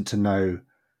important to know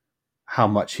how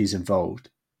much he's involved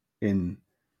in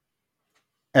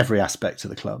every aspect of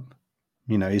the club.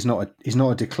 He's not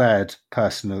a declared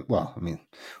person. Well, I mean,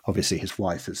 obviously his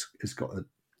wife has got a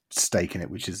stake in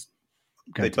it, which is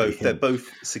they're both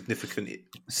significant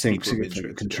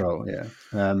control. Yeah,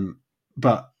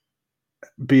 but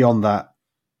beyond that,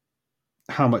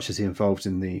 how much is he involved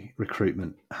in the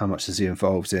recruitment? How much is he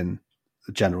involved in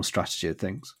the general strategy of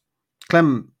things?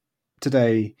 Clem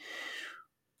today,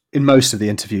 in most of the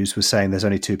interviews, was saying there's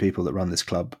only two people that run this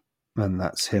club, and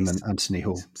that's him and Anthony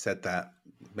Hall. Said that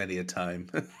many a time.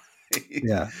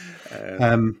 Yeah.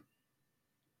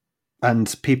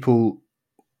 And people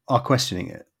are questioning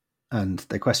it, and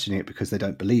they're questioning it because they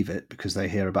don't believe it, because they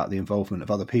hear about the involvement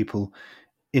of other people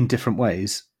in different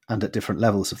ways and at different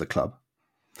levels of the club.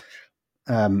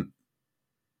 The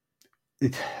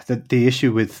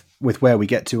issue with where we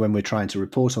get to when we're trying to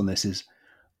report on this is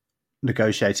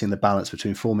negotiating the balance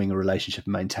between forming a relationship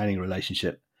and maintaining a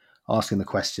relationship, asking the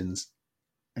questions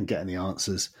and getting the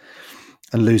answers,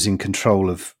 and losing control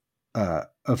of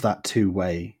that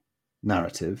two-way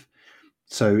narrative.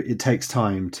 So it takes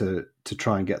time to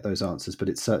try and get those answers, but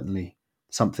it's certainly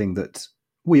something that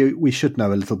we should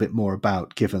know a little bit more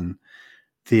about, given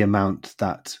the amount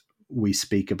that we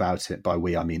speak about it. By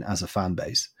we, I mean as a fan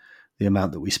base, the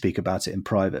amount that we speak about it in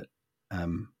private.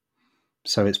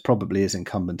 So it probably is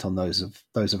incumbent on those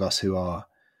of us who are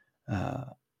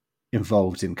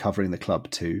involved in covering the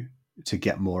club to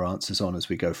get more answers on as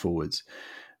we go forwards.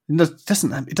 It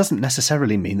doesn't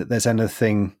necessarily mean that there's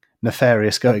anything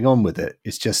nefarious going on with it.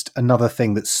 It's just another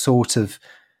thing that's sort of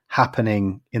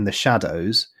happening in the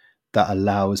shadows that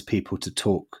allows people to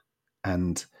talk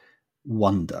and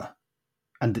wonder.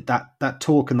 And that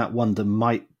talk and that wonder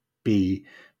might be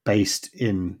based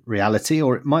in reality,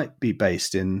 or it might be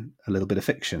based in a little bit of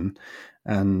fiction,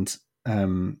 and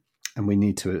we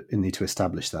need to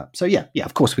establish that. So yeah,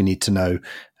 of course we need to know,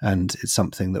 and it's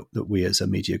something that we as a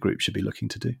media group should be looking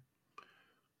to do.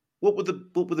 What were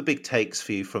the big takes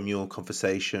for you from your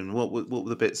conversation? What were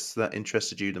the bits that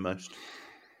interested you the most?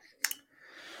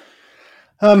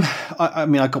 I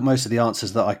mean, I got most of the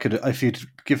answers that I could. If you'd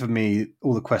given me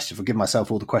all the questions, or given myself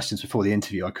all the questions before the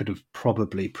interview, I could have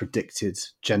probably predicted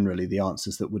generally the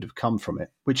answers that would have come from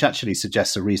it, which actually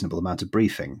suggests a reasonable amount of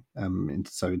briefing.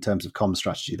 So in terms of comm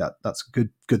strategy, that's a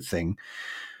good thing.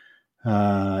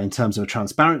 In terms of a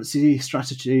transparency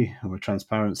strategy or a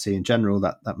transparency in general,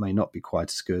 that may not be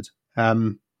quite as good.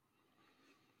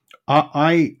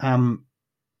 I am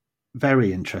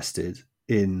very interested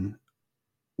in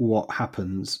what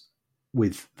happens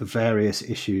with the various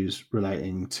issues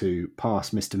relating to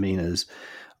past misdemeanors,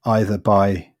 either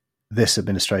by this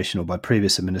administration or by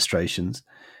previous administrations,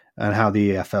 and how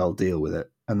the EFL deal with it.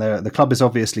 And the club is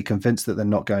obviously convinced that they're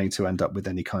not going to end up with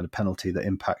any kind of penalty that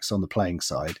impacts on the playing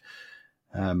side.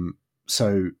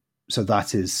 So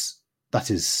that is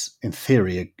in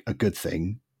theory a good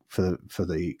thing for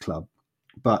the club,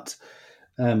 but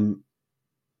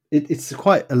it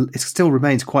still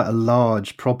remains quite a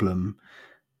large problem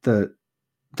that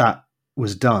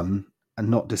was done and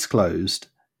not disclosed,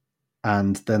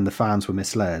 and then the fans were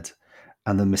misled,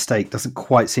 and the mistake doesn't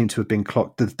quite seem to have been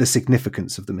clocked. The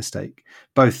significance of the mistake,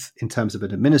 both in terms of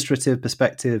an administrative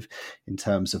perspective, in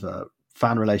terms of a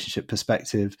fan relationship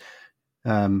perspective,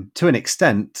 to an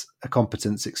extent, a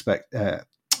competence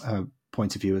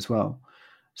point of view as well.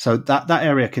 So that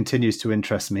area continues to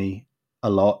interest me a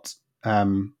lot.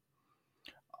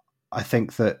 I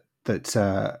think that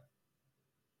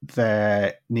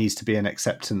there needs to be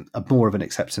more of an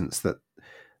acceptance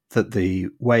that the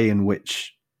way in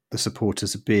which the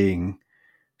supporters are being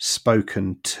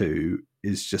spoken to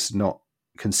is just not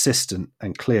consistent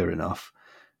and clear enough,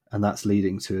 and that's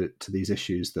leading to these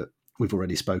issues that we've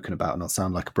already spoken about, and I'll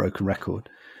sound like a broken record.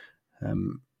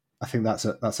 I think that's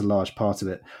a large part of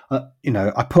it.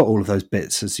 I put all of those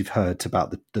bits, as you've heard,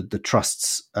 about the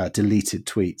trust's deleted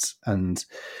tweets, and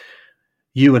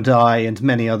you and I and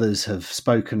many others have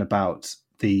spoken about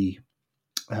the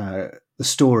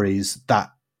stories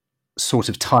that sort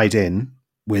of tied in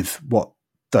with what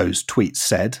those tweets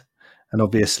said. And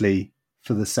obviously,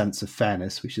 for the sense of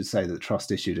fairness, we should say that the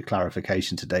trust issued a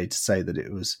clarification today to say that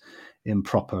it was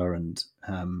improper and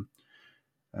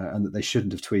that they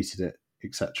shouldn't have tweeted it,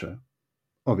 etc.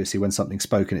 Obviously, when something's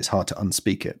spoken, it's hard to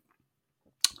unspeak it.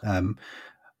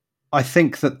 I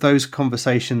think that those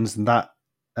conversations and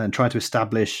trying to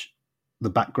establish the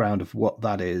background of what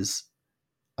that is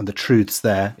and the truths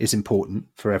there is important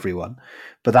for everyone,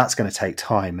 but that's going to take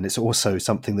time, and it's also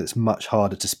something that's much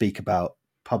harder to speak about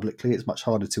publicly. It's much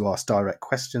harder to ask direct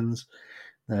questions.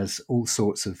 There's all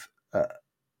sorts of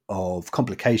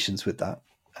complications with that.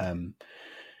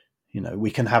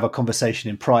 We can have a conversation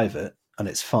in private and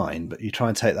it's fine, but you try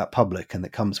and take that public and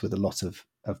it comes with a lot of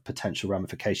potential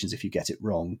ramifications if you get it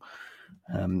wrong.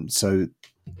 So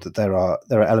that there are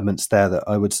elements there that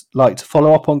I would like to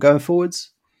follow up on going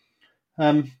forwards.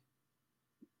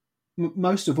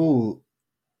 Most of all,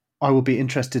 I will be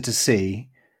interested to see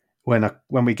when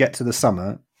we get to the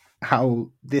summer how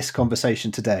this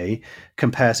conversation today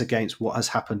compares against what has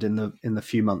happened in the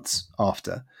few months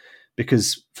after.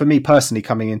 Because for me personally,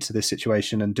 coming into this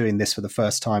situation and doing this for the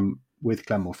first time with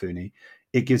Clem Morfuni,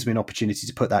 it gives me an opportunity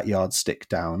to put that yardstick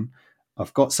down.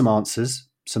 I've got some answers,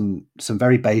 some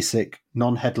very basic,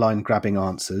 non-headline grabbing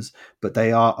answers, but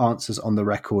they are answers on the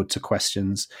record to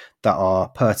questions that are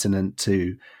pertinent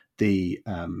to the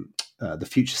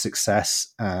future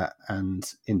success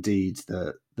and indeed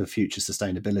the future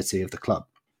sustainability of the club.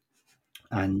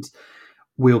 And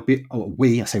I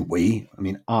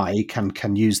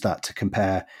can use that to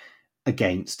compare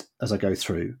against as I go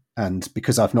through. And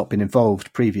because I've not been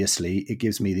involved previously, it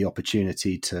gives me the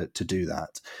opportunity to do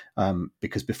that.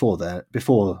 Because before the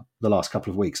last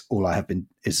couple of weeks, all I have been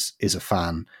is a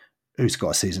fan who's got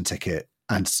a season ticket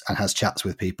and has chats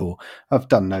with people. I've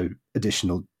done no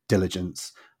additional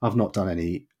diligence. I've not done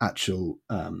any actual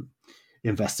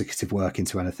investigative work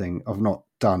into anything. I've not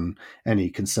done any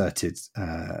concerted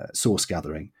source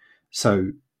gathering.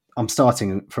 So I'm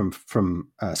starting from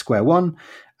square one,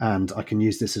 and I can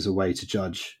use this as a way to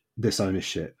judge this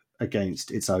ownership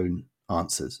against its own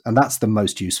answers. And that's the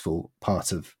most useful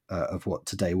part of what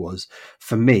today was.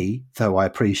 For me, though I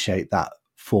appreciate that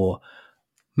for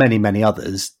many, many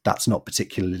others, that's not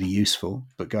particularly useful.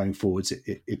 But going forwards,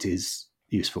 it is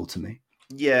useful to me.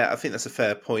 Yeah, I think that's a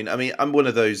fair point. I mean, I'm one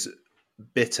of those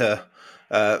bitter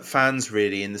fans,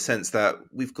 really, in the sense that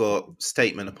we've got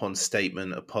statement upon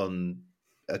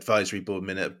advisory board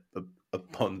minute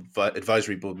upon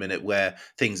advisory board minute where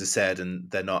things are said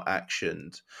and they're not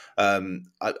actioned.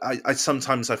 I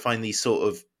sometimes find these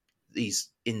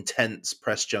intense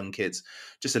press junkets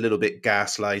just a little bit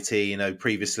gaslighty.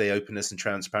 Previously openness and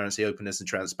transparency,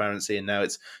 and now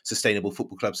it's sustainable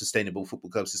football club.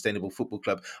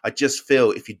 I just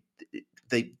feel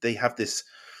they have this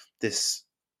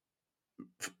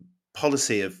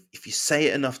policy of, if you say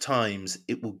it enough times,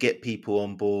 it will get people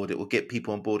on board.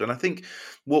 And I think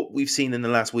what we've seen in the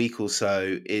last week or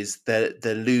so is they're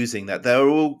losing that. They're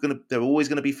always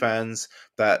going to be fans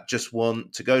that just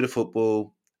want to go to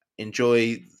football,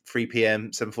 enjoy 3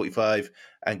 p.m, 7:45,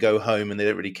 and go home, and they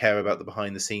don't really care about the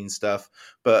behind the scenes stuff.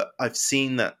 But I've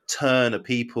seen that turn of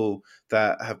people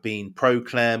that have been pro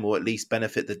Clem, or at least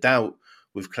benefit the doubt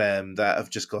with Clem, that have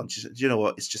just gone, do you know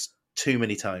what? It's just too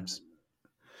many times.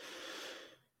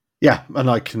 Yeah, and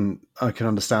I can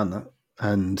understand that.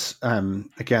 And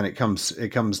again, it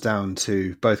comes down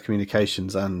to both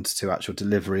communications and to actual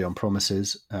delivery on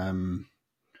promises. In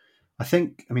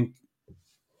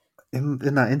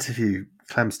that interview,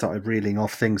 Clem started reeling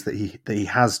off things that he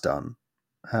has done,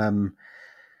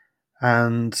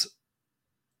 and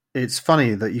it's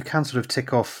funny that you can sort of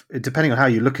tick off, depending on how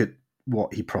you look at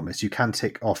what he promised. You can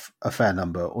tick off a fair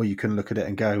number, or you can look at it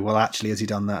and go, well, actually, has he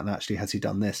done that? And actually, has he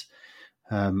done this?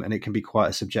 And it can be quite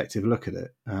a subjective look at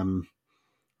it.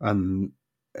 And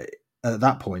at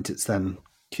that point, it's then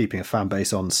keeping a fan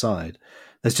base on side.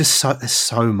 There's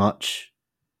so much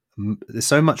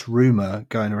rumor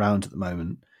going around at the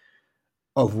moment,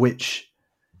 of which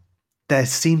there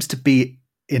seems to be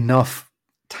enough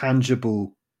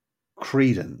tangible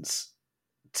credence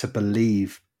to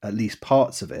believe at least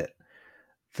parts of it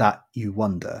that you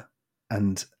wonder,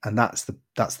 and that's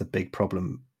the big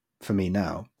problem for me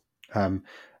now.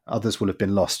 Others will have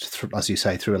been lost, as you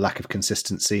say, through a lack of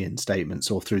consistency in statements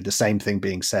or through the same thing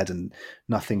being said and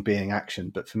nothing being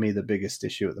actioned. But for me, the biggest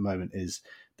issue at the moment is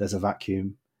there's a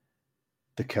vacuum.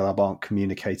 The club aren't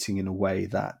communicating in a way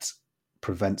that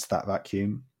prevents that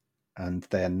vacuum, and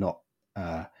they're not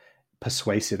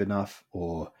persuasive enough,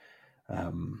 or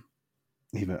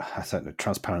even, I don't know,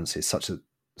 transparency is such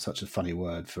a funny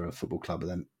word for a football club, but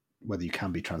then whether you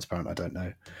can be transparent, I don't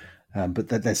know. But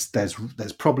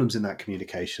there's problems in that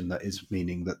communication that is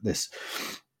meaning that this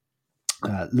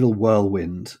little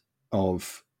whirlwind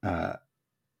of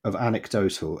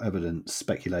anecdotal evidence,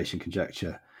 speculation,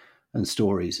 conjecture, and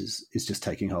stories is just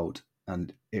taking hold,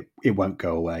 and it won't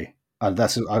go away. And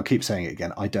I'll keep saying it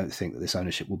again. I don't think that this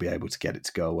ownership will be able to get it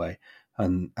to go away,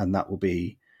 and that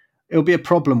it'll be a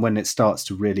problem when it starts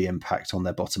to really impact on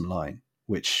their bottom line,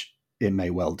 which it may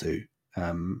well do.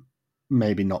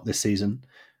 Maybe not this season,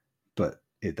 but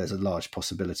there's a large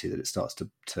possibility that it starts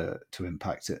to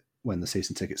impact it when the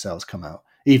season ticket sales come out,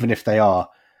 even if they are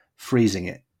freezing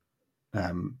it.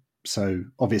 So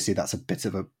obviously that's a bit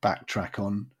of a backtrack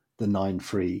on the 9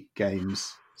 free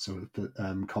games sort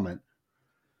of comment.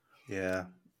 Yeah,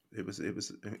 it was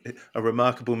a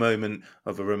remarkable moment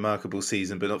of a remarkable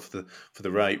season, but not for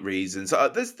the right reasons.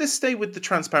 Let's stay with the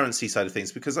transparency side of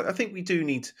things, because I think we do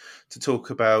need to talk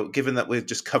about, given that we're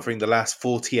just covering the last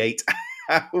 48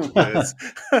 hours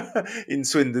in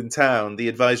Swindon Town, the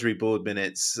advisory board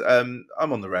minutes. I'm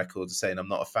on the record as saying I'm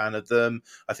not a fan of them.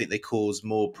 I think they cause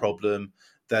more problem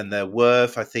than they're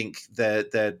worth. I think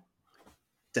their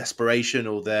desperation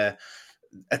or their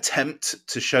attempt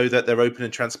to show that they're open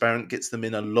and transparent gets them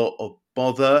in a lot of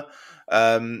bother.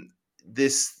 They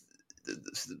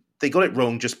got it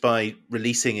wrong just by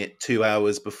releasing it 2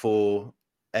 hours before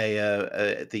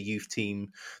the youth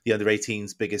team, the under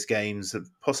 18s biggest games of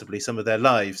possibly some of their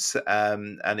lives,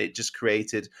 and it just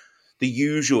created the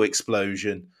usual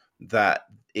explosion that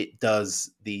it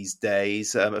does these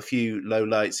days. A few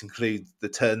lowlights include the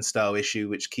turnstile issue,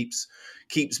 which keeps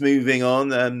moving on.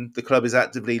 The club is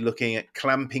actively looking at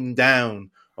clamping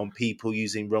down on people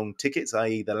using wrong tickets,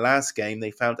 i.e. the last game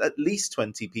they found at least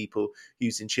 20 people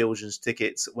using children's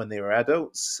tickets when they were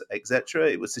adults, etc.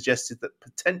 It was suggested that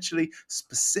potentially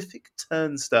specific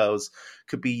turnstiles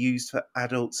could be used for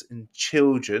adults and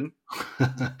children.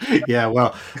 Yeah,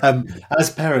 well,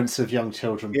 as parents of young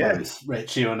children, both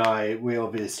Rich, you and I, we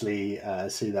obviously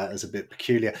see that as a bit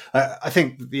peculiar. I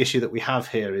think the issue that we have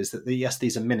here is that yes,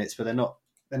 these are minutes, but they're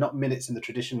not minutes in the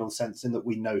traditional sense, in that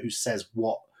we know who says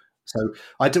what. So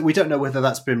we don't know whether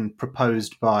that's been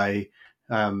proposed by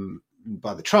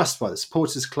the trust, by the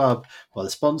supporters club, by the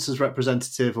sponsors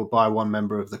representative, or by one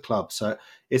member of the club. So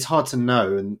it's hard to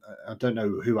know, and I don't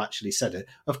know who actually said it.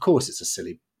 Of course, it's a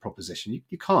silly proposition.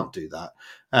 You can't do that.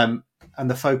 And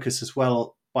the focus as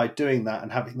well, by doing that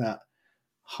and having that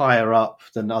higher up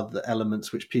than other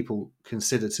elements which people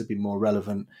consider to be more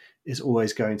relevant, is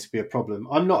always going to be a problem.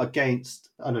 I'm not against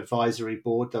an advisory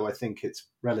board, though I think it's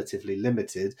relatively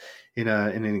limited in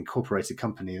an incorporated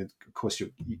company. Of course,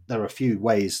 there are a few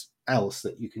ways else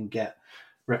that you can get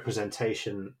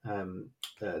representation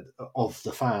of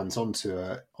the fans onto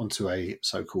a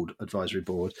so-called advisory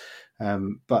board.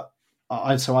 But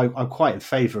I'm quite in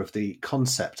favour of the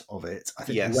concept of it. I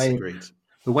think agreed.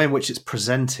 The way in which it's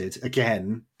presented,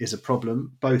 again, is a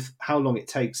problem. Both how long it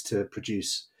takes to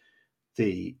produce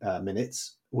the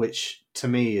minutes, which to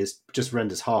me just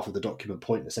renders half of the document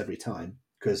pointless every time,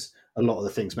 because a lot of the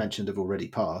things mentioned have already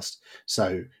passed.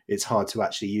 So it's hard to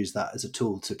actually use that as a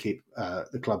tool to keep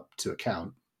the club to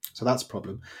account. So that's a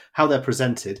problem. How they're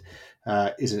presented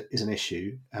is an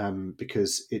issue,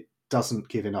 because it doesn't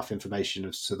give enough information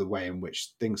as to the way in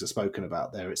which things are spoken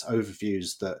about there. It's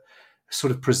overviews that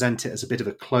sort of present it as a bit of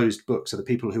a closed book. So the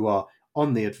people who are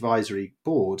on the advisory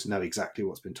board know exactly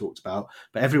what's been talked about,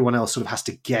 but everyone else sort of has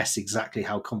to guess exactly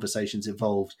how conversations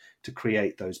evolved to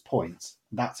create those points.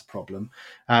 That's a problem.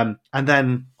 And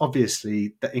then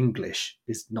obviously the English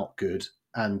is not good,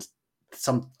 and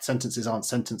some sentences aren't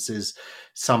sentences,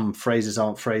 some phrases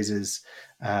aren't phrases,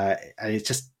 and it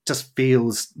just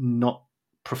feels not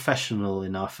professional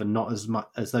enough, and not as much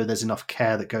as though there's enough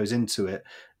care that goes into it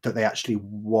that they actually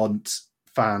want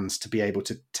fans to be able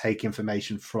to take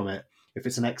information from it. If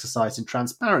it's an exercise in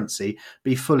transparency,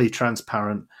 be fully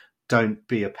transparent, don't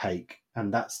be opaque.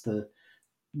 And that's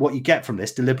what you get from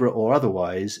this, deliberate or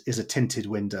otherwise, is a tinted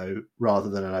window rather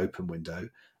than an open window.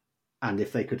 And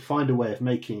if they could find a way of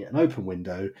making it an open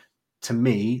window, to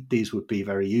me, these would be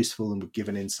very useful and would give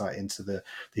an insight into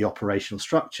the operational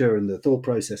structure and the thought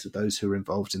process of those who are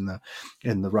involved in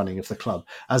the running of the club.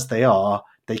 As they are,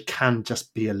 they can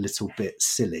just be a little bit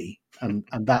silly, and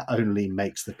that only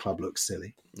makes the club look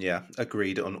silly. Yeah,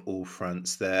 agreed on all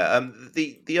fronts there.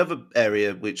 The other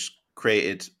area which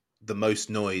created the most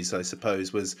noise, I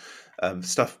suppose, was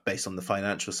stuff based on the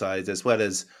financial side, as well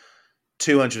as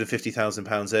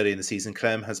 £250,000 early in the season.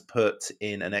 Clem has put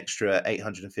in an extra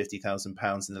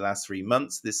 £850,000 in the last 3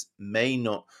 months. This may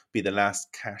not be the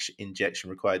last cash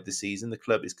injection required this season. The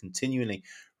club is continually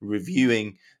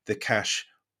reviewing the cash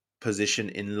position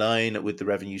in line with the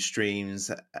revenue streams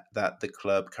that the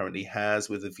club currently has,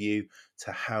 with a view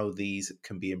to how these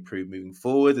can be improved moving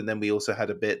forward. And then we also had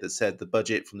a bit that said the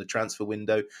budget from the transfer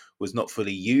window was not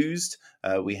fully used.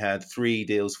 We had 3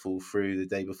 deals fall through the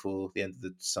day before the end of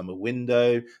the summer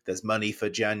window. There's money for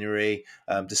January,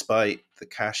 despite the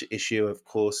cash issue, of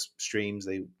course, streams,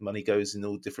 money goes in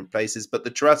all different places. But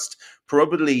the trust,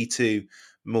 probably to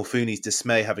Morfuni's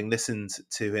dismay, having listened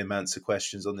to him answer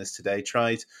questions on this today,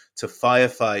 tried to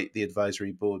firefight the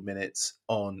advisory board minutes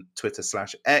on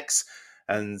Twitter/X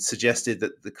and suggested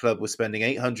that the club was spending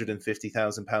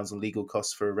 £850,000 on legal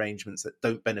costs for arrangements that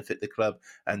don't benefit the club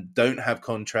and don't have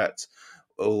contracts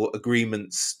or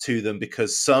agreements to them,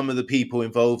 because some of the people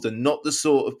involved are not the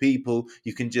sort of people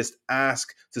you can just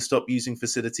ask to stop using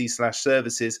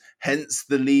facilities/services, hence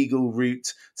the legal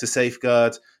route to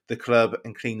safeguard the club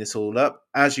and clean this all up.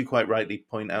 As you quite rightly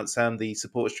point out, Sam, the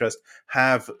Supporters Trust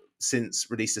have since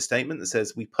released a statement that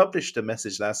says, we published a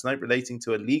message last night relating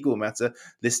to a legal matter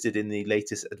listed in the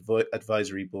latest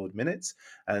advisory board minutes,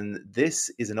 and this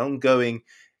is an ongoing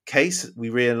case. We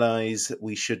realise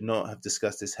we should not have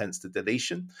discussed this, hence the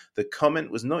deletion. The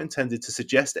comment was not intended to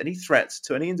suggest any threat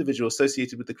to any individual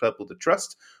associated with the club or the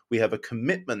trust. We have a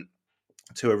commitment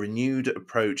to a renewed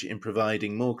approach in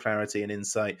providing more clarity and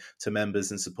insight to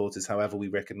members and supporters. However, we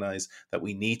recognise that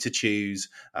we need to choose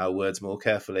our words more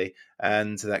carefully,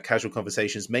 and that casual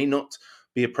conversations may not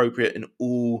be appropriate in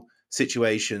all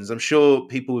situations. I'm sure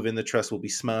people within the trust will be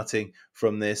smarting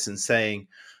from this and saying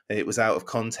it was out of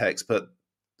context, but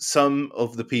some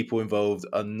of the people involved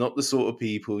are not the sort of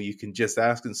people you can just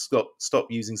ask and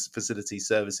stop using facility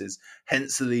services,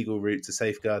 hence the legal route to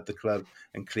safeguard the club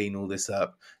and clean all this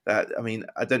up. I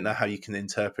don't know how you can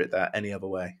interpret that any other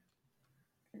way.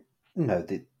 No,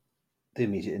 the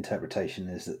immediate interpretation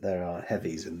is that there are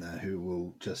heavies in there who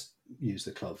will just use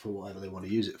the club for whatever they want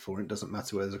to use it for. It doesn't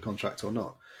matter whether there's a contract or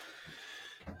not.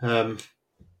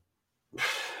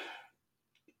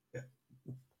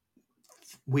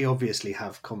 We obviously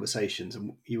have conversations,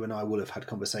 and you and I will have had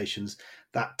conversations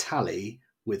that tally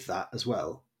with that as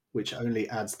well, which only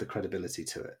adds the credibility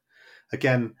to it.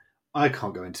 Again, I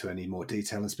can't go into any more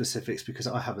detail and specifics because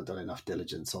I haven't done enough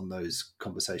diligence on those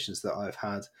conversations that I've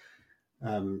had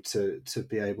to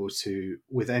be able to,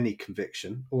 with any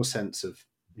conviction or sense of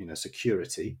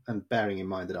security, and bearing in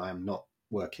mind that I am not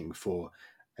working for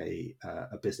a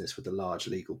business with a large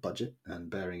legal budget, and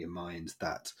bearing in mind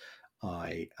that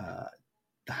I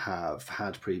have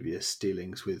had previous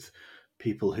dealings with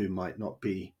people who might not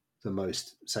be the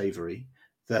most savoury,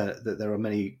 that there are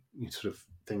many sort of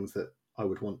things that I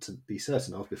would want to be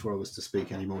certain of before I was to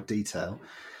speak any more detail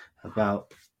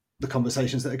about the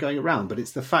conversations that are going around. But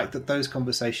it's the fact that those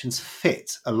conversations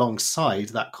fit alongside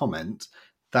that comment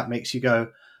that makes you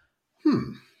go,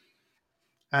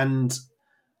 and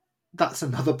that's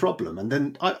another problem. And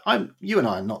then you and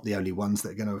I are not the only ones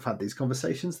that are going to have had these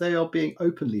conversations. They are being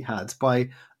openly had by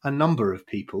a number of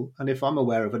people. And if I'm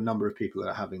aware of a number of people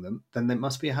that are having them, then they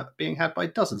must be being had by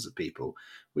dozens of people,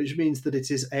 which means that it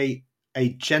is a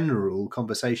general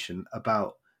conversation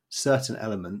about certain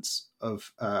elements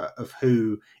of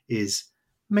who is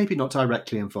maybe not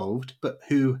directly involved, but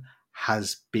who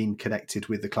has been connected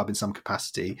with the club in some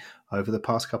capacity over the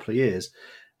past couple of years.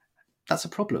 That's a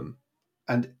problem.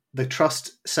 And the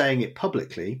trust saying it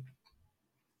publicly,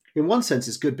 in one sense,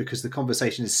 is good because the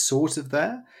conversation is sort of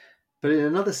there. But in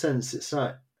another sense, it's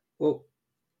like, well,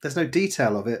 there's no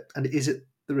detail of it. And is it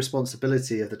the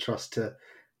responsibility of the trust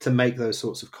to make those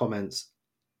sorts of comments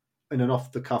in an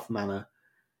off-the-cuff manner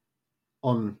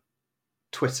on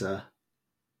Twitter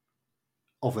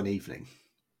of an evening?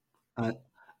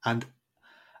 And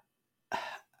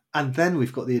then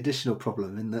we've got the additional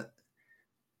problem in that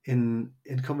in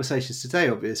conversations today,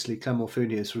 obviously, Clem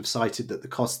Morfuni has sort of cited that the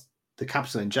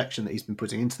capital injection that he's been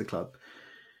putting into the club,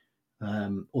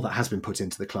 or that has been put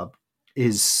into the club,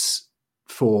 is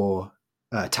for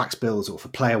tax bills or for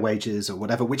player wages or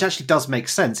whatever, which actually does make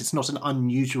sense. It's not an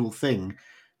unusual thing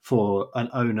for an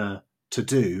owner to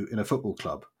do in a football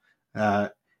club.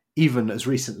 even as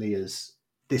recently as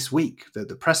this week,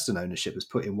 the Preston ownership has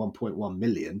put in 1.1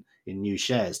 million in new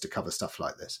shares to cover stuff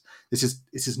like this. This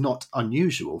is not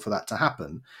unusual for that to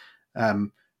happen,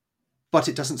 but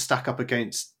it doesn't stack up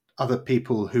against other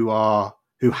people who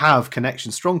have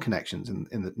connections, strong connections in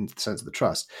the sense of the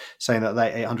trust, saying that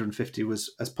they 850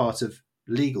 was as part of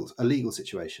a legal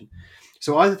situation.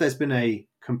 So either there's been a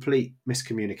complete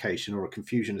miscommunication or a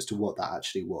confusion as to what that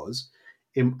actually was,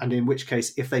 and in which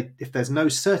case, if there's no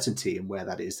certainty in where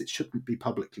that is, it shouldn't be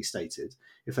publicly stated.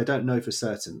 If they don't know for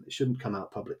certain, it shouldn't come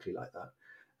out publicly like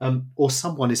that. Or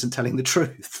someone isn't telling the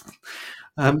truth,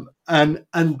 and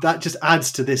that just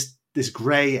adds to this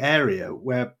grey area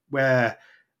where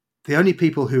the only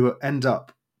people who end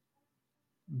up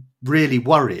really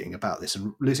worrying about this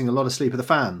and losing a lot of sleep are the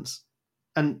fans,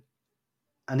 and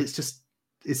it's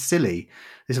silly.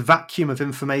 This vacuum of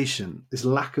information, this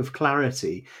lack of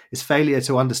clarity, this failure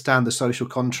to understand the social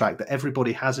contract that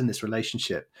everybody has in this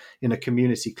relationship in a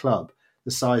community club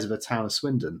the size of a town of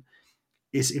Swindon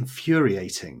is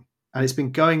infuriating. And it's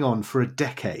been going on for a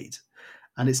decade,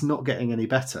 and it's not getting any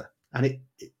better. And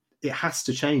it has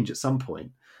to change at some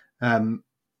point. And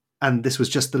this was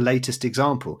just the latest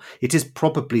example. It is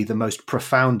probably the most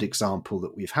profound example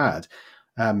that we've had,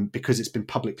 because it's been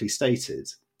publicly stated,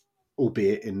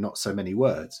 albeit in not so many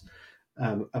words,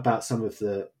 about some of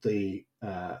the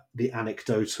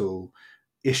anecdotal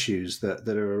issues that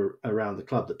are around the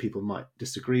club that people might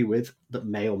disagree with, that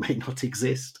may or may not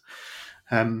exist.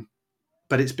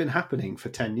 But it's been happening for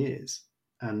 10 years.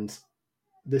 And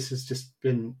this has just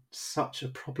been such a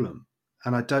problem.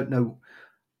 And I don't know,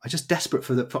 I'm just desperate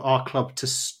for our club to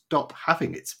stop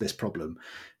having this problem,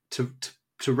 to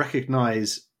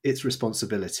recognise its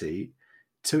responsibility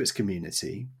to its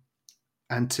community,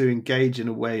 and to engage in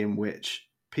a way in which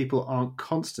people aren't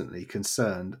constantly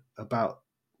concerned about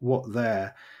what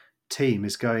their team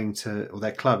is going to, or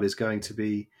their club is going to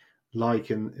be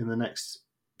like in the next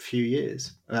few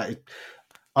years.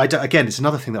 Again, it's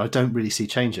another thing that I don't really see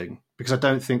changing, because I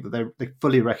don't think that they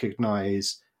fully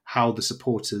recognise how the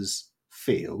supporters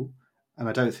feel, and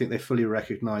I don't think they fully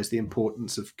recognise the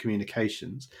importance of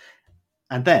communications.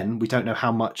 And then we don't know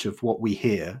how much of what we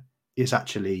hear is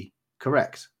actually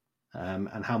correct,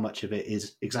 and how much of it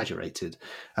is exaggerated,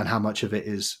 and how much of it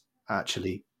is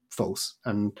actually false.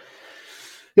 And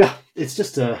yeah, it's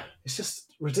just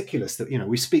ridiculous that,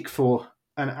 we speak for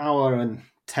an hour and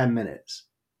 10 minutes,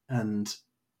 and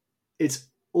it's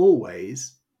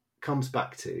always comes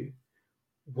back to,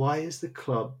 why is the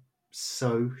club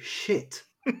so shit?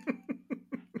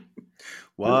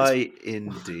 Why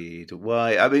indeed?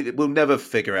 Why? I mean, we'll never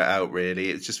figure it out, really.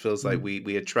 It just feels like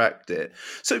we attract it.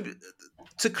 So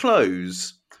to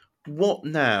close, what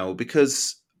now?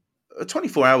 Because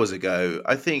 24 hours ago,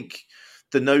 I think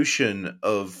the notion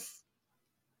of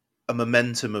a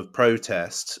momentum of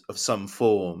protest of some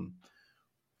form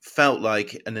felt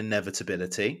like an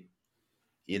inevitability.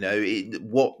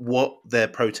 What they're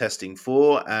protesting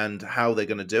for and how they're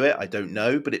going to do it, I don't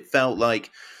know, but it felt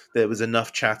like there was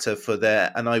enough chatter for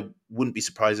there, and I wouldn't be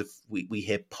surprised if we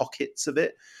hear pockets of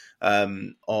it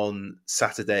on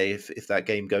Saturday if that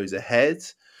game goes ahead.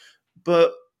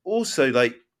 But also,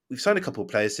 like, we've signed a couple of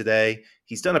players today.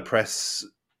 He's done a press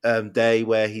day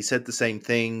where he said the same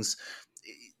things.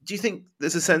 Do you think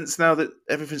there's a sense now that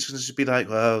everything's going to just be like,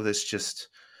 well, let's just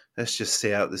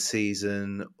see out the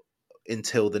season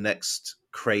until the next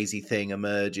crazy thing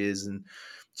emerges? And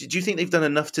do you think they've done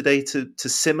enough today to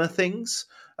simmer things,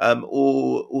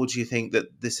 or do you think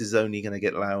that this is only going to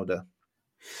get louder?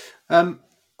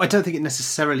 I don't think it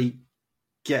necessarily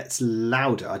gets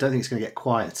louder. I don't think it's going to get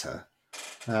quieter.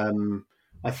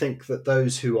 I think that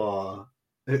those who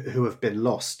have been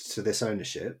lost to this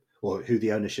ownership, or who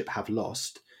the ownership have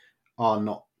lost, are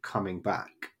not coming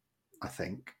back. I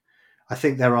think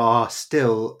there are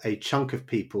still a chunk of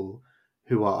people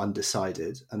who are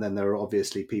undecided, and then there are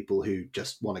obviously people who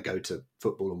just want to go to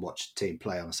football and watch a team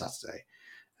play on a Saturday,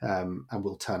 and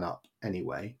will turn up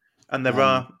anyway. And there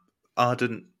are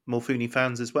ardent Morfuni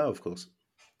fans as well, of course.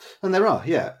 And there are,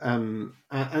 yeah, and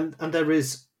there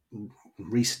is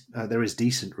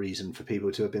decent reason for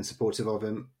people to have been supportive of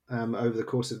him over the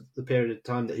course of the period of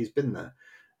time that he's been there.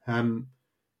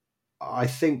 I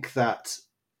think that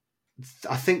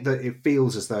it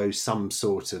feels as though some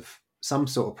sort of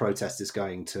protest is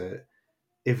going to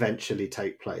eventually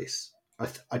take place.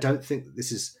 I don't think that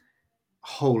this is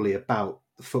wholly about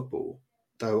the football,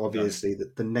 though obviously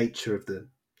the nature of the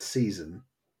season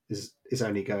is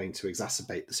only going to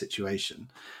exacerbate the situation.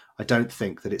 I don't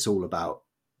think that it's all about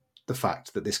the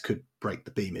fact that this could break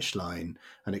the Beamish line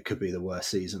and it could be the worst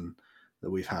season that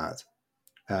we've had.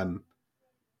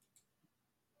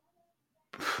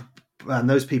 and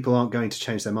those people aren't going to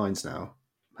change their minds now.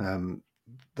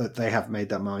 That they have made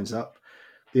their minds up.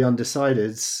 The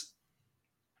undecideds,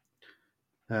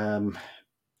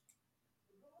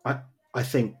 I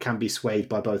think, can be swayed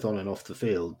by both on and off the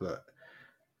field, but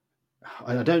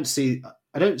I don't see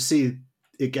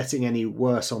it getting any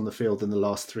worse on the field than the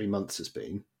last 3 months has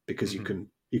been, because you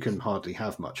can hardly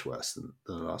have much worse than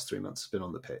the last 3 months has been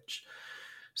on the pitch.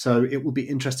 So it will be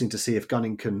interesting to see if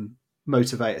Gunning can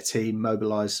motivate a team,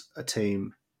 mobilise a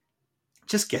team,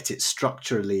 just get it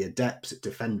structurally adept at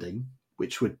defending,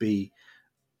 which would be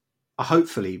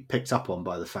hopefully picked up on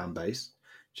by the fan base.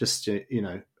 Just, a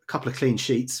couple of clean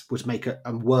sheets would make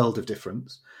a world of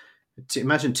difference. To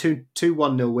imagine two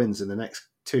 1-0 wins in the next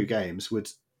 2 games would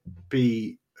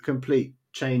be a complete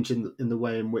change in the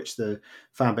way in which the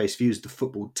fan base views the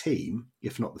football team,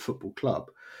 if not the football club.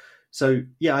 So,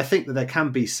 yeah, I think that there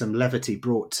can be some levity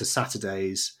brought to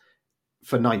Saturdays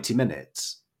for 90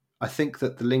 minutes. I think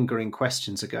that the lingering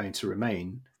questions are going to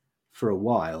remain for a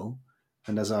while.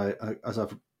 And as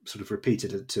I've sort of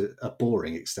repeated it to a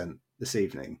boring extent this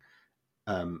evening,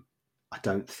 I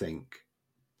don't think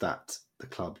that the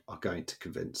club are going to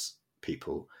convince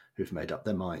people who've made up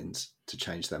their minds to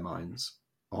change their minds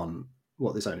on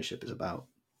what this ownership is about.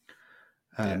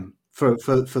 For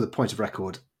the point of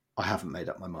record, I haven't made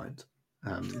up my mind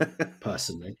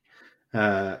personally,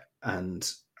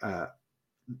 and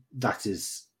that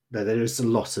is there is a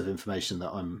lot of information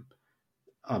that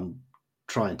I'm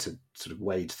trying to sort of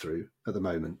wade through at the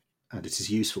moment, and it is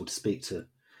useful to speak to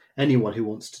anyone who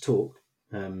wants to talk,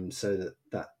 so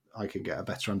that I can get a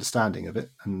better understanding of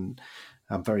it. And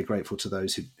I'm very grateful to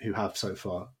those who have so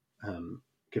far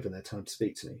given their time to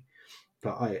speak to me.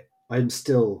 But I'm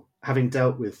still, having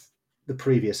dealt with the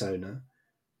previous owner,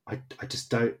 I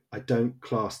don't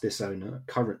class this owner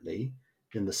currently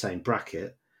in the same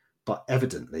bracket, but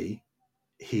evidently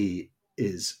he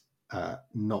is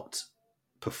not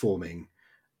performing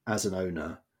as an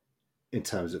owner in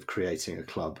terms of creating a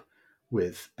club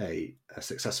with a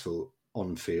successful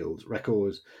on-field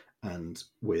record and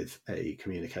with a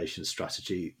communication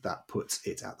strategy that puts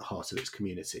it at the heart of its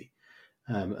community.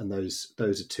 And those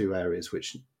are 2 areas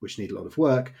which need a lot of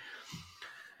work.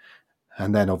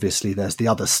 And then obviously there's the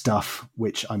other stuff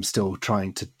which I'm still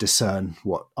trying to discern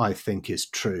what I think is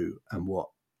true and what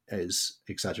is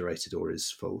exaggerated or is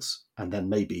false. And then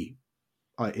maybe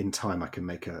in time I can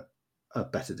make a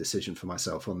better decision for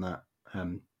myself on that.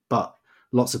 But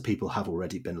lots of people have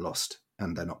already been lost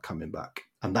and they're not coming back.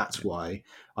 And that's why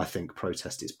I think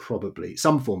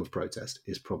some form of protest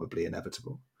is probably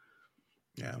inevitable.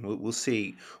 Yeah, we'll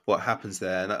see what happens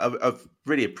there. And I've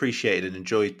really appreciated and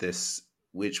enjoyed this,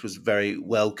 which was very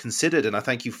well considered. And I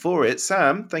thank you for it.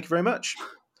 Sam, thank you very much.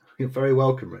 You're very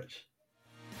welcome, Rich.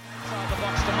 Inside the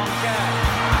box to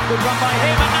Moncur. Good run by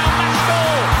him, and now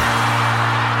Maskell.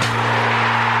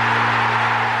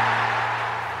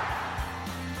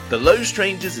 The Low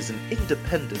Strangers is an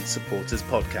independent supporters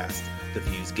podcast. The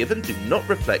views given do not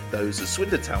reflect those of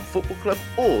Swindon Town Football Club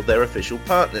or their official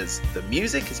partners. The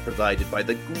music is provided by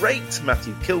the great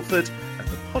Matthew Kilford, and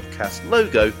the podcast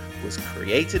logo was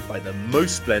created by the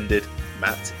most splendid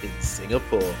Matt in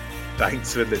Singapore.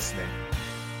 Thanks for listening.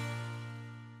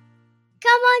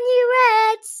 Come on, you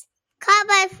Reds! Come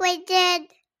on, Swindon!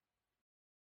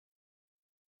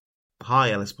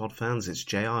 Hi LSPod fans, it's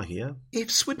JR here.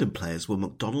 If Swindon players were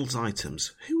McDonald's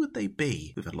items, who would they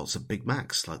be? We've had lots of Big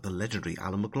Macs like the legendary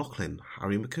Alan McLaughlin,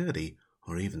 Harry McCurdy,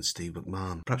 or even Steve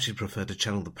McMahon. Perhaps you'd prefer to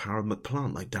channel the power of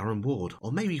McPlant like Darren Ward,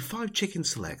 or maybe 5 chicken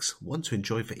selects, one to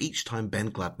enjoy for each time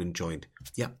Ben Gladwin joined.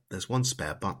 Yep, there's one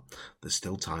spare, but there's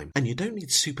still time. And you don't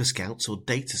need Super Scouts or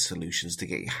data solutions to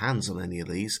get your hands on any of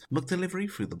these. McDelivery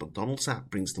through the McDonald's app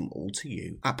brings them all to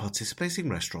you. At participating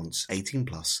restaurants,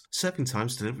 18+, serving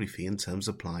times, delivery fee and terms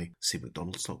apply. See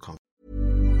mcdonalds.com.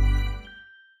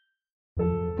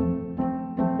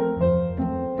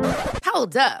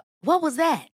 Hold up. What was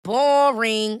that?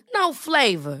 Boring. No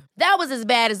flavor. That was as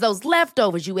bad as those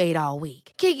leftovers you ate all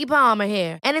week. Keke Palmer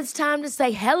here. And it's time to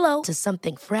say hello to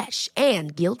something fresh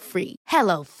and guilt-free.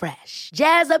 Hello Fresh.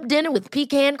 Jazz up dinner with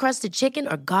pecan-crusted chicken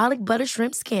or garlic butter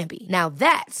shrimp scampi. Now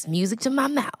that's music to my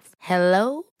mouth.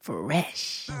 Hello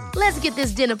Fresh. Let's get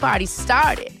this dinner party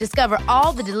started. Discover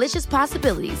all the delicious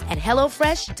possibilities at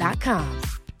HelloFresh.com.